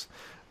at this.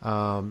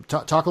 Talk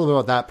a little bit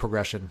about that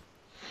progression.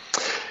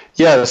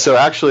 Yeah, so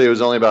actually it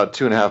was only about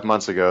 2.5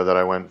 months ago that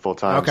I went full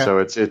time. Okay. So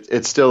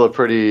it's still a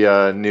pretty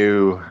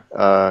new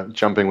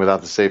jumping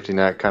without the safety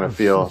net kind of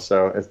feel.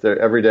 So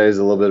every day is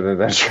a little bit of an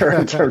adventure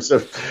in terms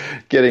of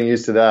getting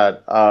used to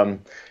that.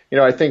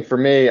 I think for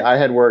me, I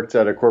had worked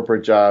at a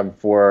corporate job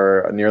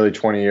for nearly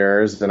 20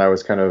 years, and I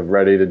was kind of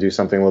ready to do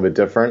something a little bit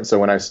different. So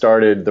when I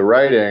started the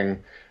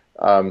writing,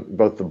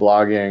 both the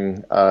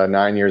blogging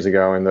 9 years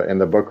ago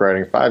and the book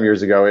writing 5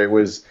 years ago, it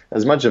was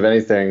as much of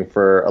anything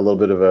for a little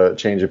bit of a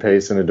change of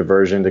pace and a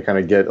diversion to kind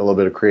of get a little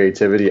bit of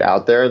creativity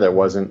out there that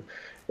wasn't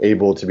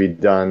able to be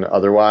done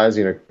otherwise,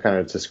 kind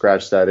of to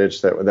scratch that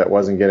itch that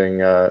wasn't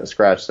getting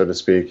scratched, so to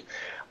speak.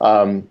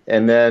 And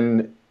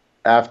then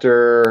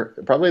after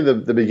probably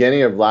the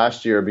beginning of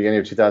last year, beginning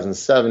of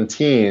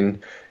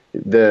 2017,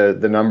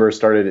 the numbers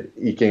started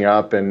eking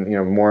up, and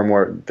more and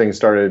more things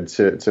started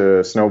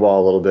to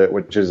snowball a little bit,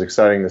 which is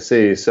exciting to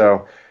see.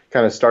 So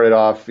kind of started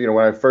off, when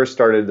I first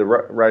started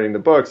writing the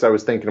books, I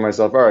was thinking to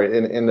myself, all right,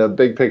 in the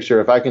big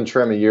picture, if I can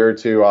trim a year or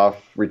two off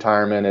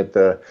retirement at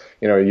the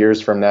years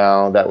from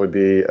now, that would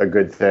be a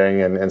good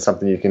thing and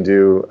something you can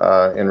do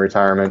in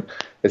retirement.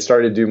 It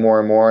started to do more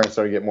and more, and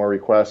started to get more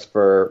requests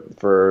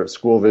for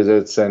school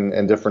visits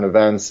and different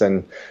events,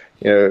 and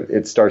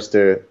it starts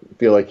to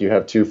feel like you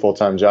have 2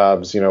 full-time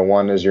jobs.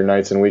 One is your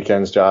nights and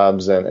weekends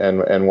jobs,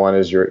 and one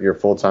is your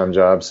full-time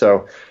job.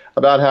 So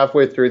about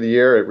halfway through the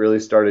year, it really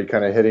started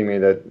kind of hitting me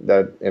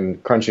that in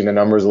crunching the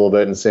numbers a little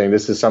bit and saying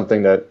this is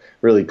something that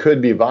really could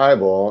be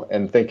viable,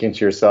 and thinking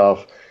to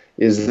yourself,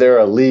 is there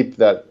a leap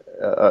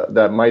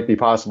that might be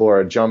possible, or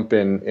a jump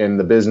in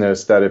the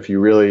business that if you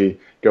really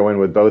go in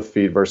with both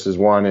feet versus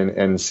one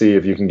and see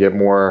if you can get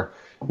more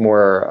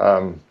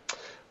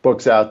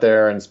books out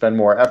there and spend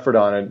more effort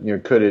on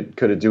it, could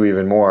it do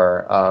even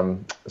more?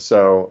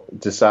 So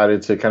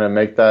decided to kind of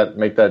make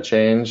that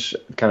change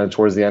kind of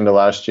towards the end of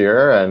last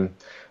year, and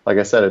like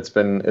I said, it's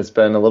been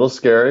a little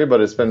scary, but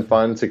it's been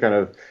fun to kind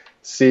of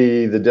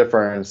see the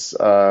difference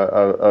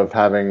of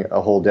having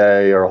a whole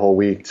day or a whole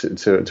week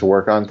to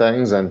work on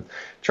things, and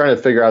trying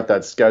to figure out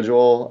that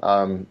schedule.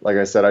 Like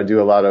I said, I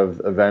do a lot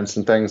of events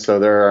and things, so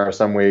there are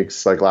some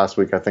weeks, like last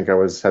week, I think I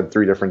had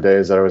 3 different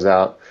days that I was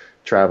out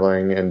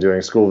traveling and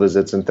doing school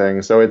visits and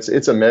things. So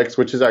it's a mix,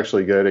 which is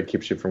actually good. It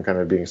keeps you from kind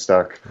of being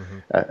stuck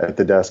at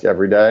the desk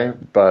every day.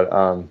 But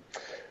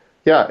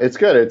yeah, it's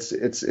good.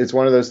 It's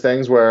one of those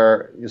things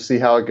where you see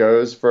how it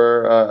goes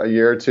for a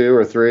year or two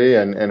or three,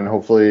 and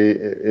hopefully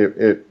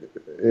it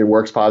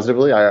works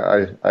positively.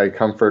 I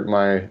comfort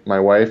my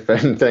wife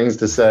and things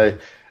to say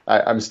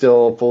I'm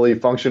still fully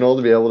functional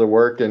to be able to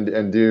work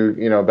and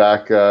do,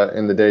 back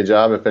in the day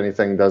job if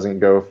anything doesn't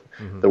go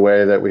the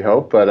way that we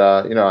hope. But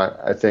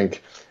I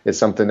think it's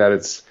something that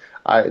it's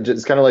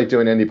kind of like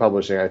doing indie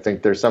publishing. I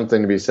think there's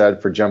something to be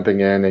said for jumping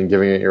in and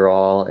giving it your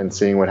all and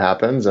seeing what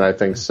happens. And I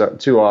think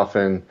too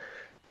often,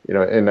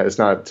 and it's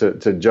not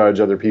to judge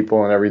other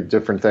people, and every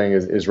different thing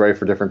is right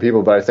for different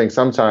people. But I think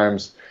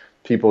sometimes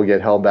people get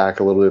held back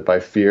a little bit by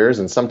fears,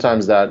 and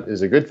sometimes that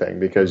is a good thing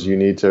because you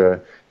need to,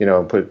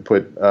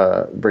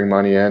 bring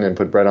money in and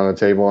put bread on the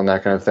table and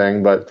that kind of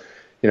thing. But,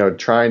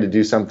 trying to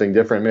do something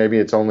different, maybe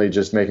it's only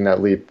just making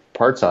that leap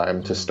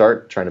part-time to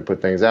start trying to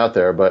put things out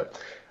there. But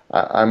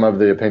I'm of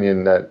the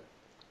opinion that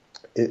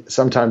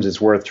sometimes it's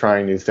worth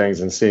trying new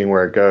things and seeing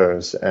where it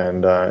goes.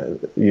 And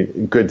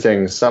good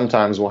things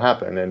sometimes will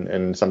happen,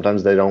 and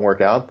sometimes they don't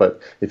work out.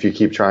 But if you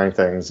keep trying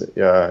things,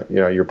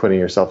 you're putting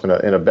yourself in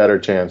a better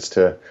chance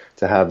to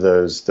have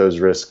those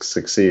risks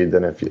succeed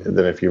than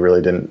if you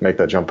really didn't make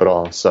that jump at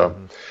all. So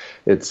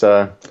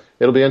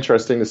it'll be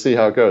interesting to see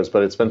how it goes.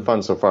 But it's been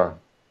fun so far.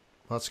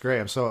 Well, that's great.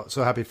 I'm so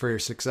happy for your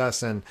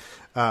success. And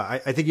I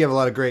think you have a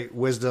lot of great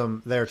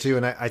wisdom there too.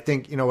 And I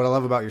think, what I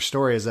love about your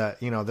story is that,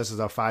 this is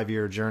a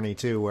 5-year journey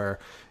too, where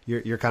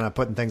you're kind of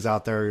putting things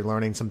out there, you're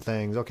learning some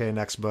things. Okay,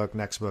 next book,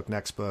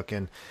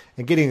 and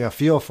getting a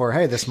feel for,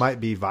 hey, this might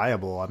be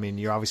viable. I mean,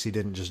 you obviously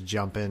didn't just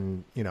jump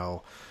in,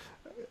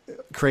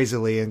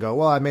 crazily and go,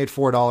 well, I made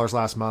 $4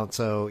 last month,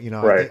 so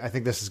right. I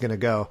think this is going to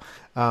go.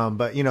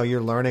 But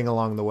you're learning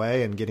along the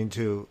way and getting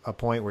to a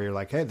point where you're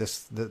like, hey,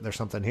 there's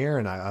something here,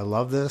 and I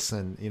love this,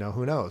 and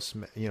who knows,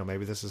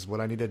 maybe this is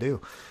what I need to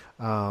do.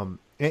 And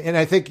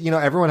I think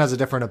everyone has a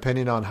different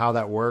opinion on how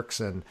that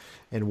works and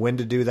when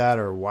to do that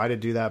or why to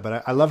do that.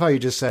 But I love how you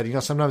just said,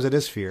 sometimes it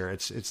is fear.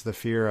 It's the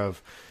fear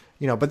of.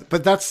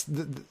 But that's,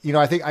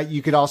 I think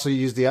you could also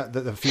use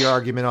the fear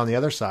argument on the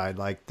other side.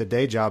 Like the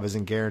day job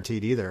isn't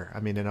guaranteed either. I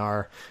mean, in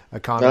our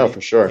economy, no,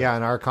 for sure. Yeah.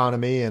 In our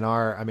economy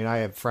I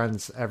have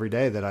friends every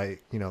day that I,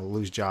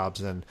 lose jobs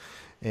and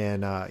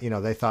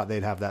they thought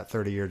they'd have that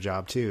 30-year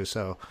job too.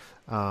 So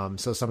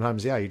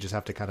sometimes, yeah, you just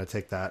have to kind of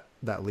take that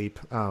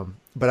leap.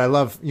 But I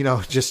love,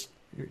 just,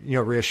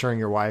 reassuring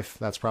your wife.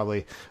 That's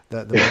probably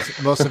the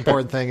most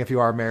important thing if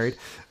you are married,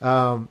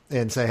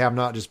 and say, hey, I'm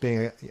not just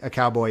being a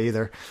cowboy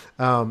either.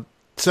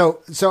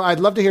 So I'd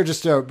love to hear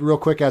just real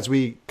quick as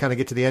we kind of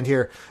get to the end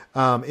here,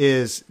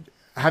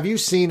 have you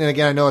seen, and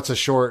again, I know it's a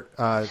short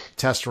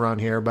test run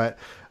here, but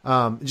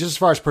just as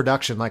far as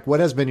production, like what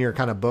has been your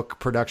kind of book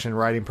production,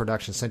 writing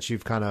production since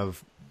you've kind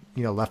of,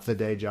 left the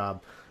day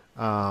job?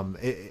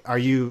 Are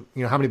you,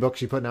 how many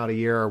books are you putting out a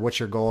year, or what's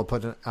your goal of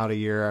putting out a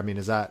year? I mean,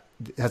 has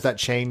that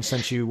changed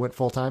since you went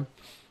full time?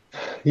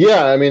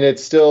 Yeah, I mean,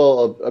 it's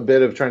still a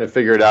bit of trying to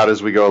figure it out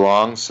as we go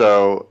along.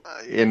 So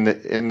in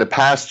the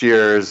past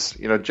years,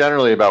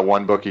 generally about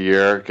one book a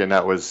year, and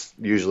that was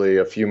usually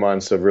a few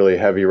months of really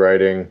heavy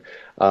writing,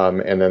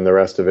 and then the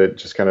rest of it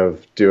just kind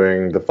of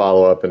doing the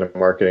follow-up and the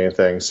marketing and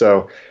things.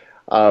 So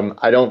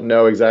I don't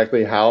know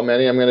exactly how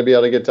many I'm going to be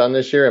able to get done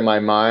this year. In my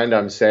mind,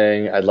 I'm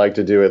saying I'd like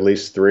to do at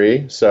least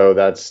 3. So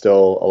that's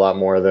still a lot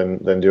more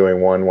than doing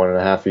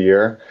 1.5 a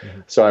year.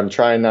 Mm-hmm. So I'm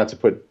trying not to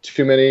put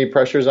too many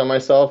pressures on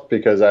myself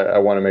because I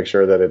want to make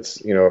sure that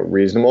it's,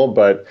 reasonable.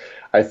 But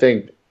I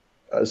think,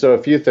 so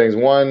a few things.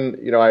 One,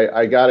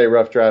 I got a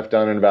rough draft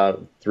done in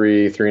about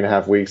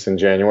 3.5 weeks in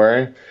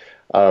January.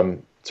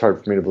 It's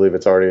hard for me to believe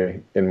it's already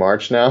in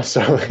March now.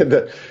 So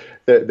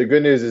the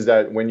good news is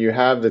that when you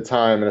have the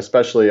time, and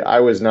especially I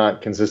was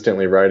not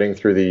consistently writing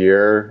through the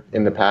year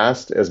in the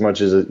past as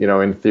much as,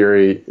 in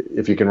theory,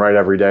 if you can write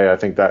every day, I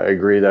think that I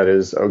agree that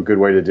is a good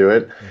way to do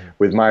it. Mm-hmm.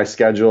 With my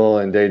schedule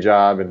and day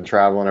job and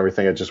travel and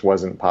everything, it just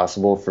wasn't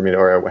possible for me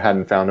or I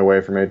hadn't found a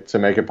way for me to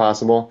make it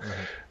possible.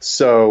 Mm-hmm.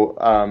 So,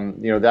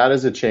 that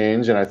is a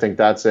change. And I think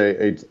that's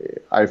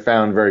I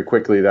found very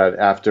quickly that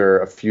after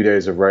a few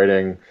days of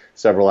writing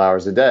several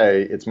hours a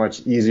day, it's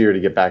much easier to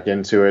get back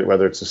into it,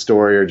 whether it's a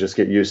story or just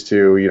get used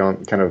to. You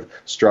don't kind of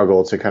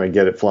struggle to kind of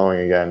get it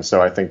flowing again.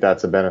 So I think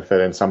that's a benefit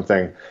and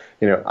something,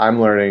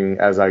 I'm learning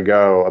as I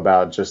go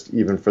about just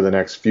even for the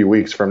next few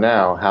weeks from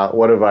now,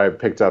 what have I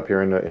picked up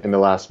here in the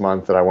last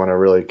month that I want to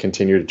really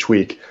continue to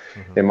tweak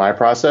in my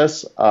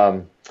process.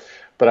 But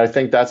I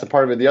think that's a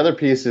part of it. The other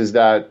piece is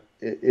that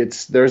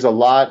there's a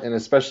lot, and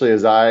especially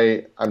as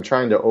I'm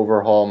trying to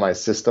overhaul my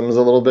systems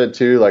a little bit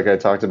too, like I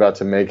talked about,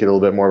 to make it a little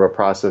bit more of a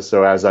process.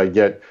 So as I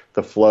get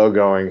the flow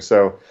going,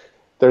 so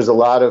there's a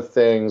lot of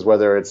things,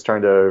 whether it's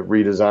trying to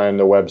redesign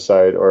the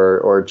website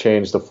or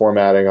change the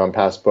formatting on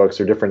past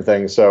books or different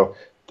things. So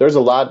there's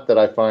a lot that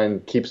I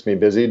find keeps me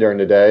busy during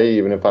the day,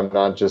 even if I'm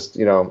not just,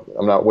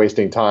 I'm not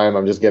wasting time.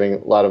 I'm just getting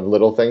a lot of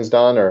little things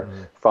done or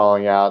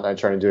falling out, and I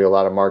try to do a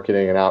lot of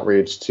marketing and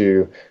outreach,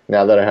 to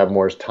now that I have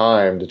more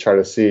time to try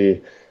to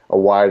see a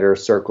wider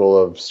circle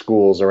of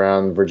schools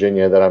around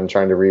Virginia that I'm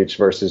trying to reach,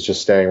 versus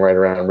just staying right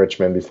around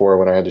Richmond before,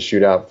 when I had to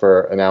shoot out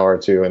for an hour or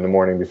two in the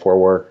morning before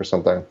work or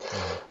something.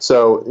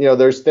 So,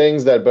 there's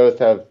things that both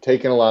have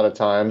taken a lot of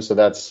time.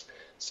 So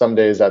some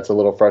days that's a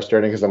little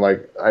frustrating, because I'm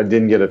like, I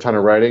didn't get a ton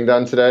of writing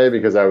done today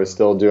because I was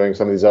still doing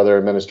some of these other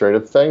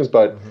administrative things.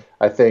 But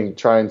I think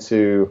trying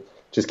to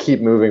just keep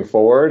moving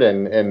forward,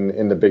 and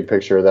in the big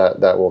picture,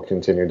 that will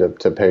continue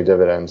to pay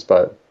dividends.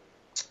 But,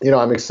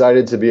 I'm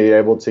excited to be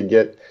able to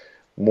get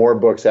more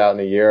books out in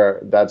a year.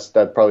 That's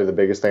probably the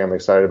biggest thing I'm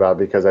excited about,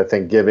 because I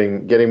think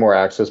getting more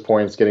access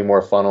points, getting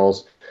more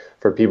funnels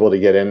for people to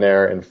get in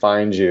there and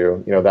find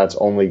you, that's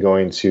only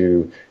going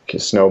to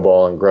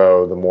snowball and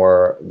grow the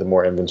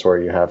more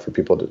inventory you have for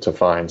people to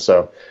find.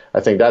 So I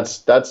think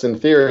that's in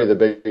theory the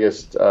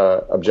biggest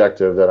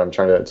objective that I'm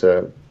trying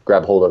to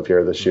grab hold of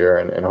here this year,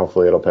 and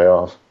hopefully it'll pay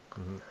off.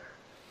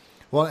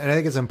 Well, and I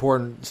think it's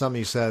important, something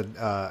you said,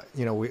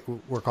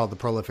 we're called the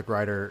Prolific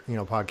Writer,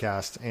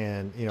 podcast,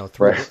 and,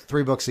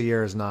 three books a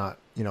year is not,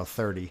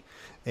 30.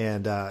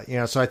 And,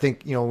 so I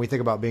think, when we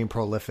think about being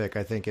prolific,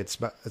 I think it's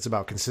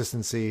about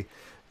consistency.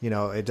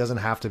 It doesn't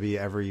have to be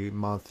every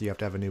month you have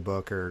to have a new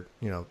book, or,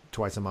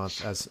 twice a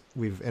month, as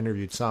we've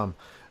interviewed some.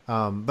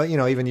 But,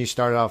 even you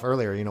started off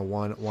earlier,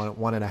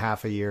 one and a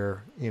half a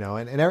year,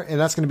 and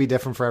that's going to be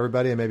different for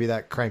everybody. And maybe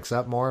that cranks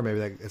up more, maybe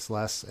that it's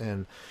less.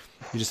 And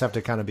you just have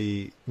to kind of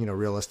be,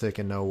 realistic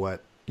and know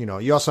what,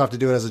 you also have to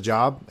do it as a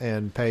job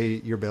and pay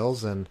your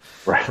bills and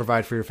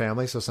provide for your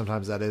family. So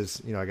sometimes that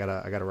is, I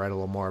gotta write a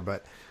little more,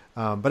 but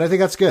I think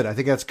that's good. I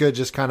think that's good.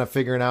 Just kind of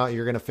figuring out,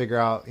 you're going to figure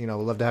out, we'd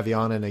love to have you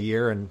on in a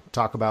year and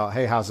talk about,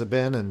 hey, how's it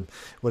been? And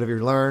what have you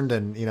learned?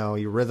 And,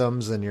 your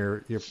rhythms and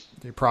your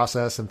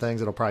process and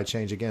things. It'll probably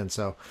change again.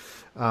 So,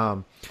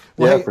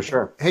 for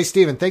sure. Hey,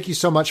 Stephen, thank you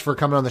so much for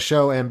coming on the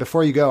show. And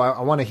before you go,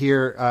 I want to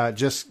hear,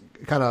 just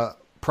kind of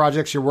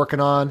projects you're working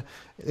on,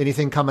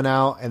 anything coming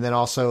out, and then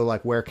also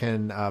like where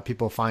can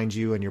people find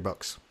you and your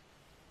books?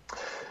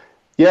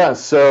 Yeah,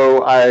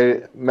 so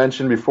I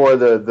mentioned before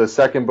the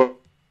second book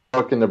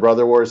in the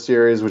Brother Wars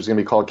series, which is going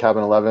to be called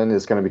Cabin 11,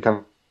 is going to be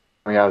coming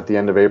out at the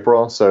end of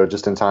April, so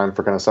just in time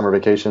for kind of summer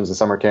vacations and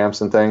summer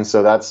camps and things.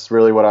 So that's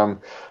really what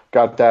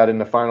got that in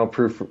the final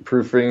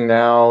proofing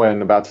now,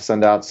 and about to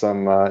send out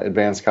some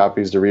advanced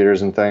copies to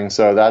readers and things.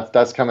 So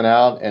that's coming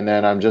out, and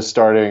then I'm just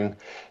starting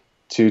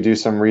to do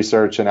some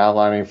research and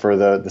outlining for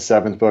the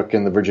seventh book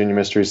in the Virginia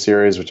Mysteries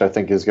series, which I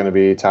think is going to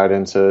be tied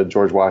into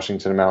George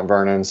Washington and Mount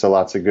Vernon. So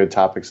lots of good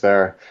topics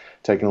there.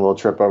 Taking a little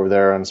trip over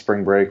there on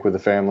spring break with the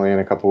family in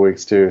a couple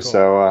weeks too. Cool.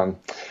 So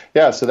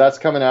so that's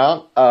coming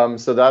out.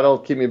 So that'll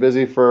keep me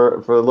busy for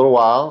a little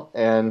while.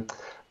 And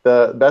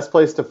the best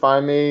place to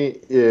find me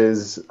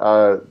is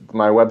my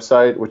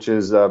website, which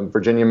is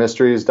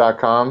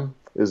virginiamysteries.com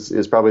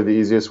is probably the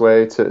easiest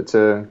way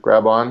to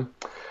grab on.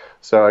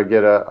 So I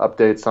get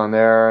updates on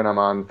there, and I'm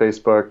on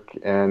Facebook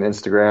and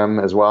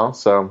Instagram as well.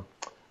 So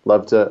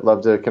love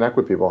to connect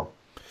with people.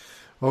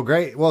 Well,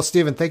 great. Well,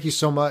 Stephen, thank you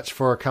so much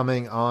for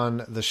coming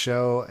on the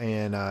show,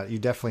 and you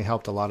definitely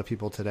helped a lot of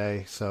people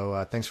today.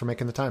 So thanks for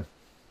making the time.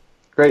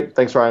 Great.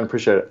 Thanks, Ryan.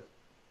 Appreciate it.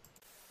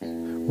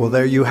 Well,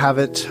 there you have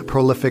it,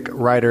 Prolific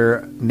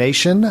Writer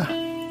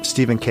Nation.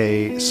 Stephen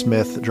K.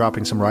 Smith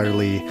dropping some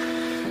writerly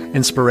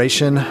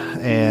inspiration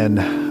and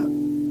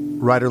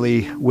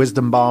writerly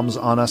wisdom bombs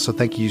on us. So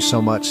thank you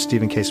so much,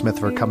 Stephen K. Smith,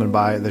 for coming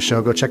by the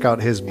show. Go check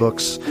out his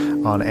books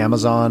on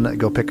Amazon.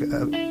 Go pick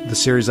the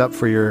series up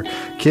for your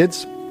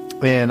kids.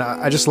 And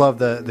I just love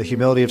the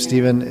humility of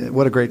Stephen.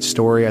 What a great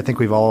story. I think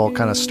we've all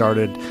kind of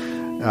started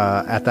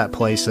at that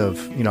place of,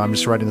 I'm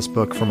just writing this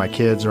book for my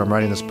kids, or I'm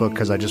writing this book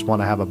because I just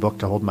want to have a book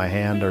to hold in my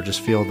hand, or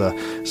just feel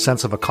the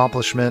sense of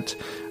accomplishment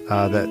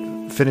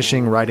that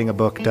finishing writing a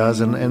book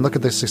does. And look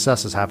at the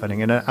successes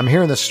happening. And I'm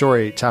hearing this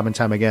story time and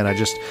time again. I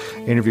just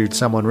interviewed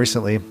someone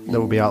recently that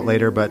will be out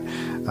later, but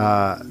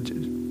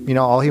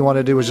all he wanted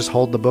to do was just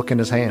hold the book in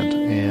his hand,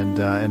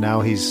 and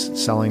now he's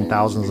selling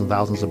thousands and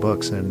thousands of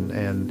books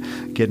and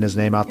getting his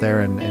name out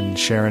there and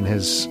sharing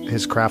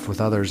his craft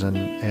with others and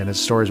his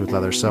stories with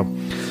others. So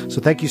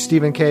thank you,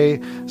 Stephen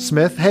K.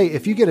 Smith. Hey,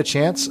 if you get a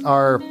chance,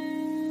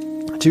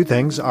 two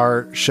things.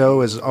 Our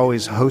show is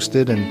always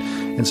hosted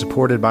and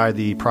supported by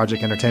the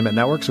Project Entertainment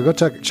Network. So go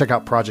check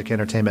out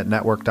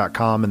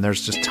projectentertainmentnetwork.com, and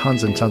there's just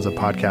tons and tons of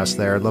podcasts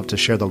there. I'd love to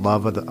share the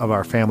love of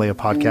our family of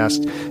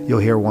podcasts. You'll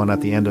hear one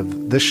at the end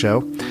of this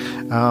show.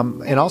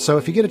 And also,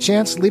 if you get a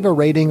chance, leave a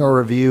rating or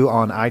review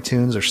on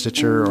iTunes or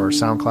Stitcher or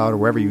SoundCloud or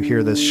wherever you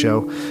hear this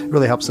show. It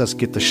really helps us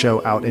get the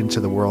show out into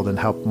the world and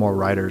help more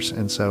writers.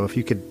 And so if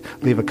you could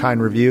leave a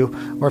kind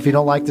review, or if you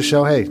don't like the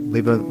show, hey,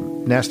 leave a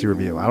nasty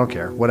review. I don't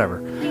care, whatever.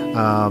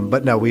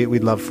 But no,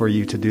 we'd love for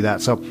you to do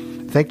that. So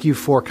thank you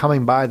for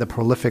coming by, The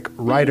Prolific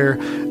Writer.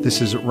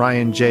 This is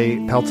Ryan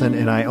J. Pelton,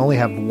 and I only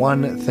have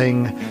one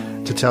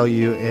thing to tell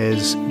you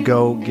is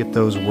go get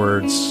those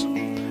words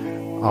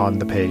on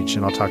the page,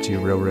 and I'll talk to you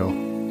real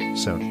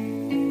soon.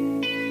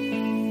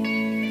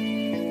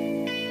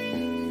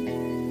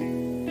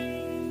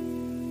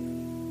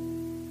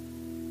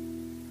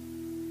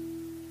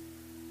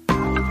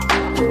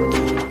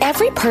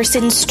 Every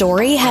person's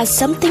story has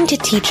something to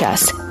teach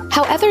us.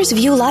 How others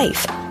view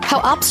life, how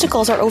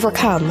obstacles are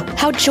overcome,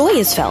 how joy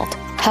is felt,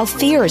 how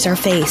fears are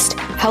faced,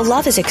 how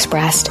love is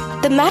expressed.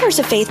 The Matters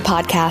of Faith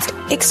podcast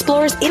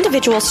explores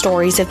individual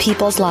stories of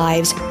people's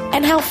lives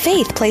and how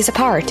faith plays a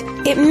part.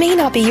 It may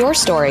not be your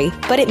story,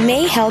 but it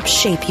may help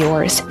shape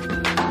yours.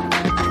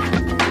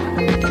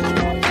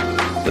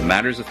 The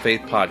Matters of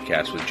Faith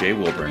podcast with Jay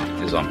Wilburn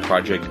is on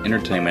Project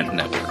Entertainment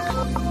Network.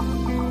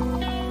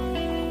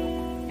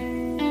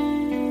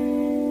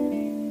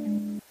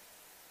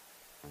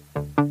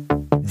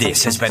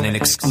 This has been an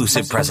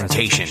exclusive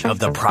presentation of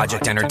the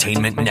Project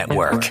Entertainment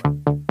Network.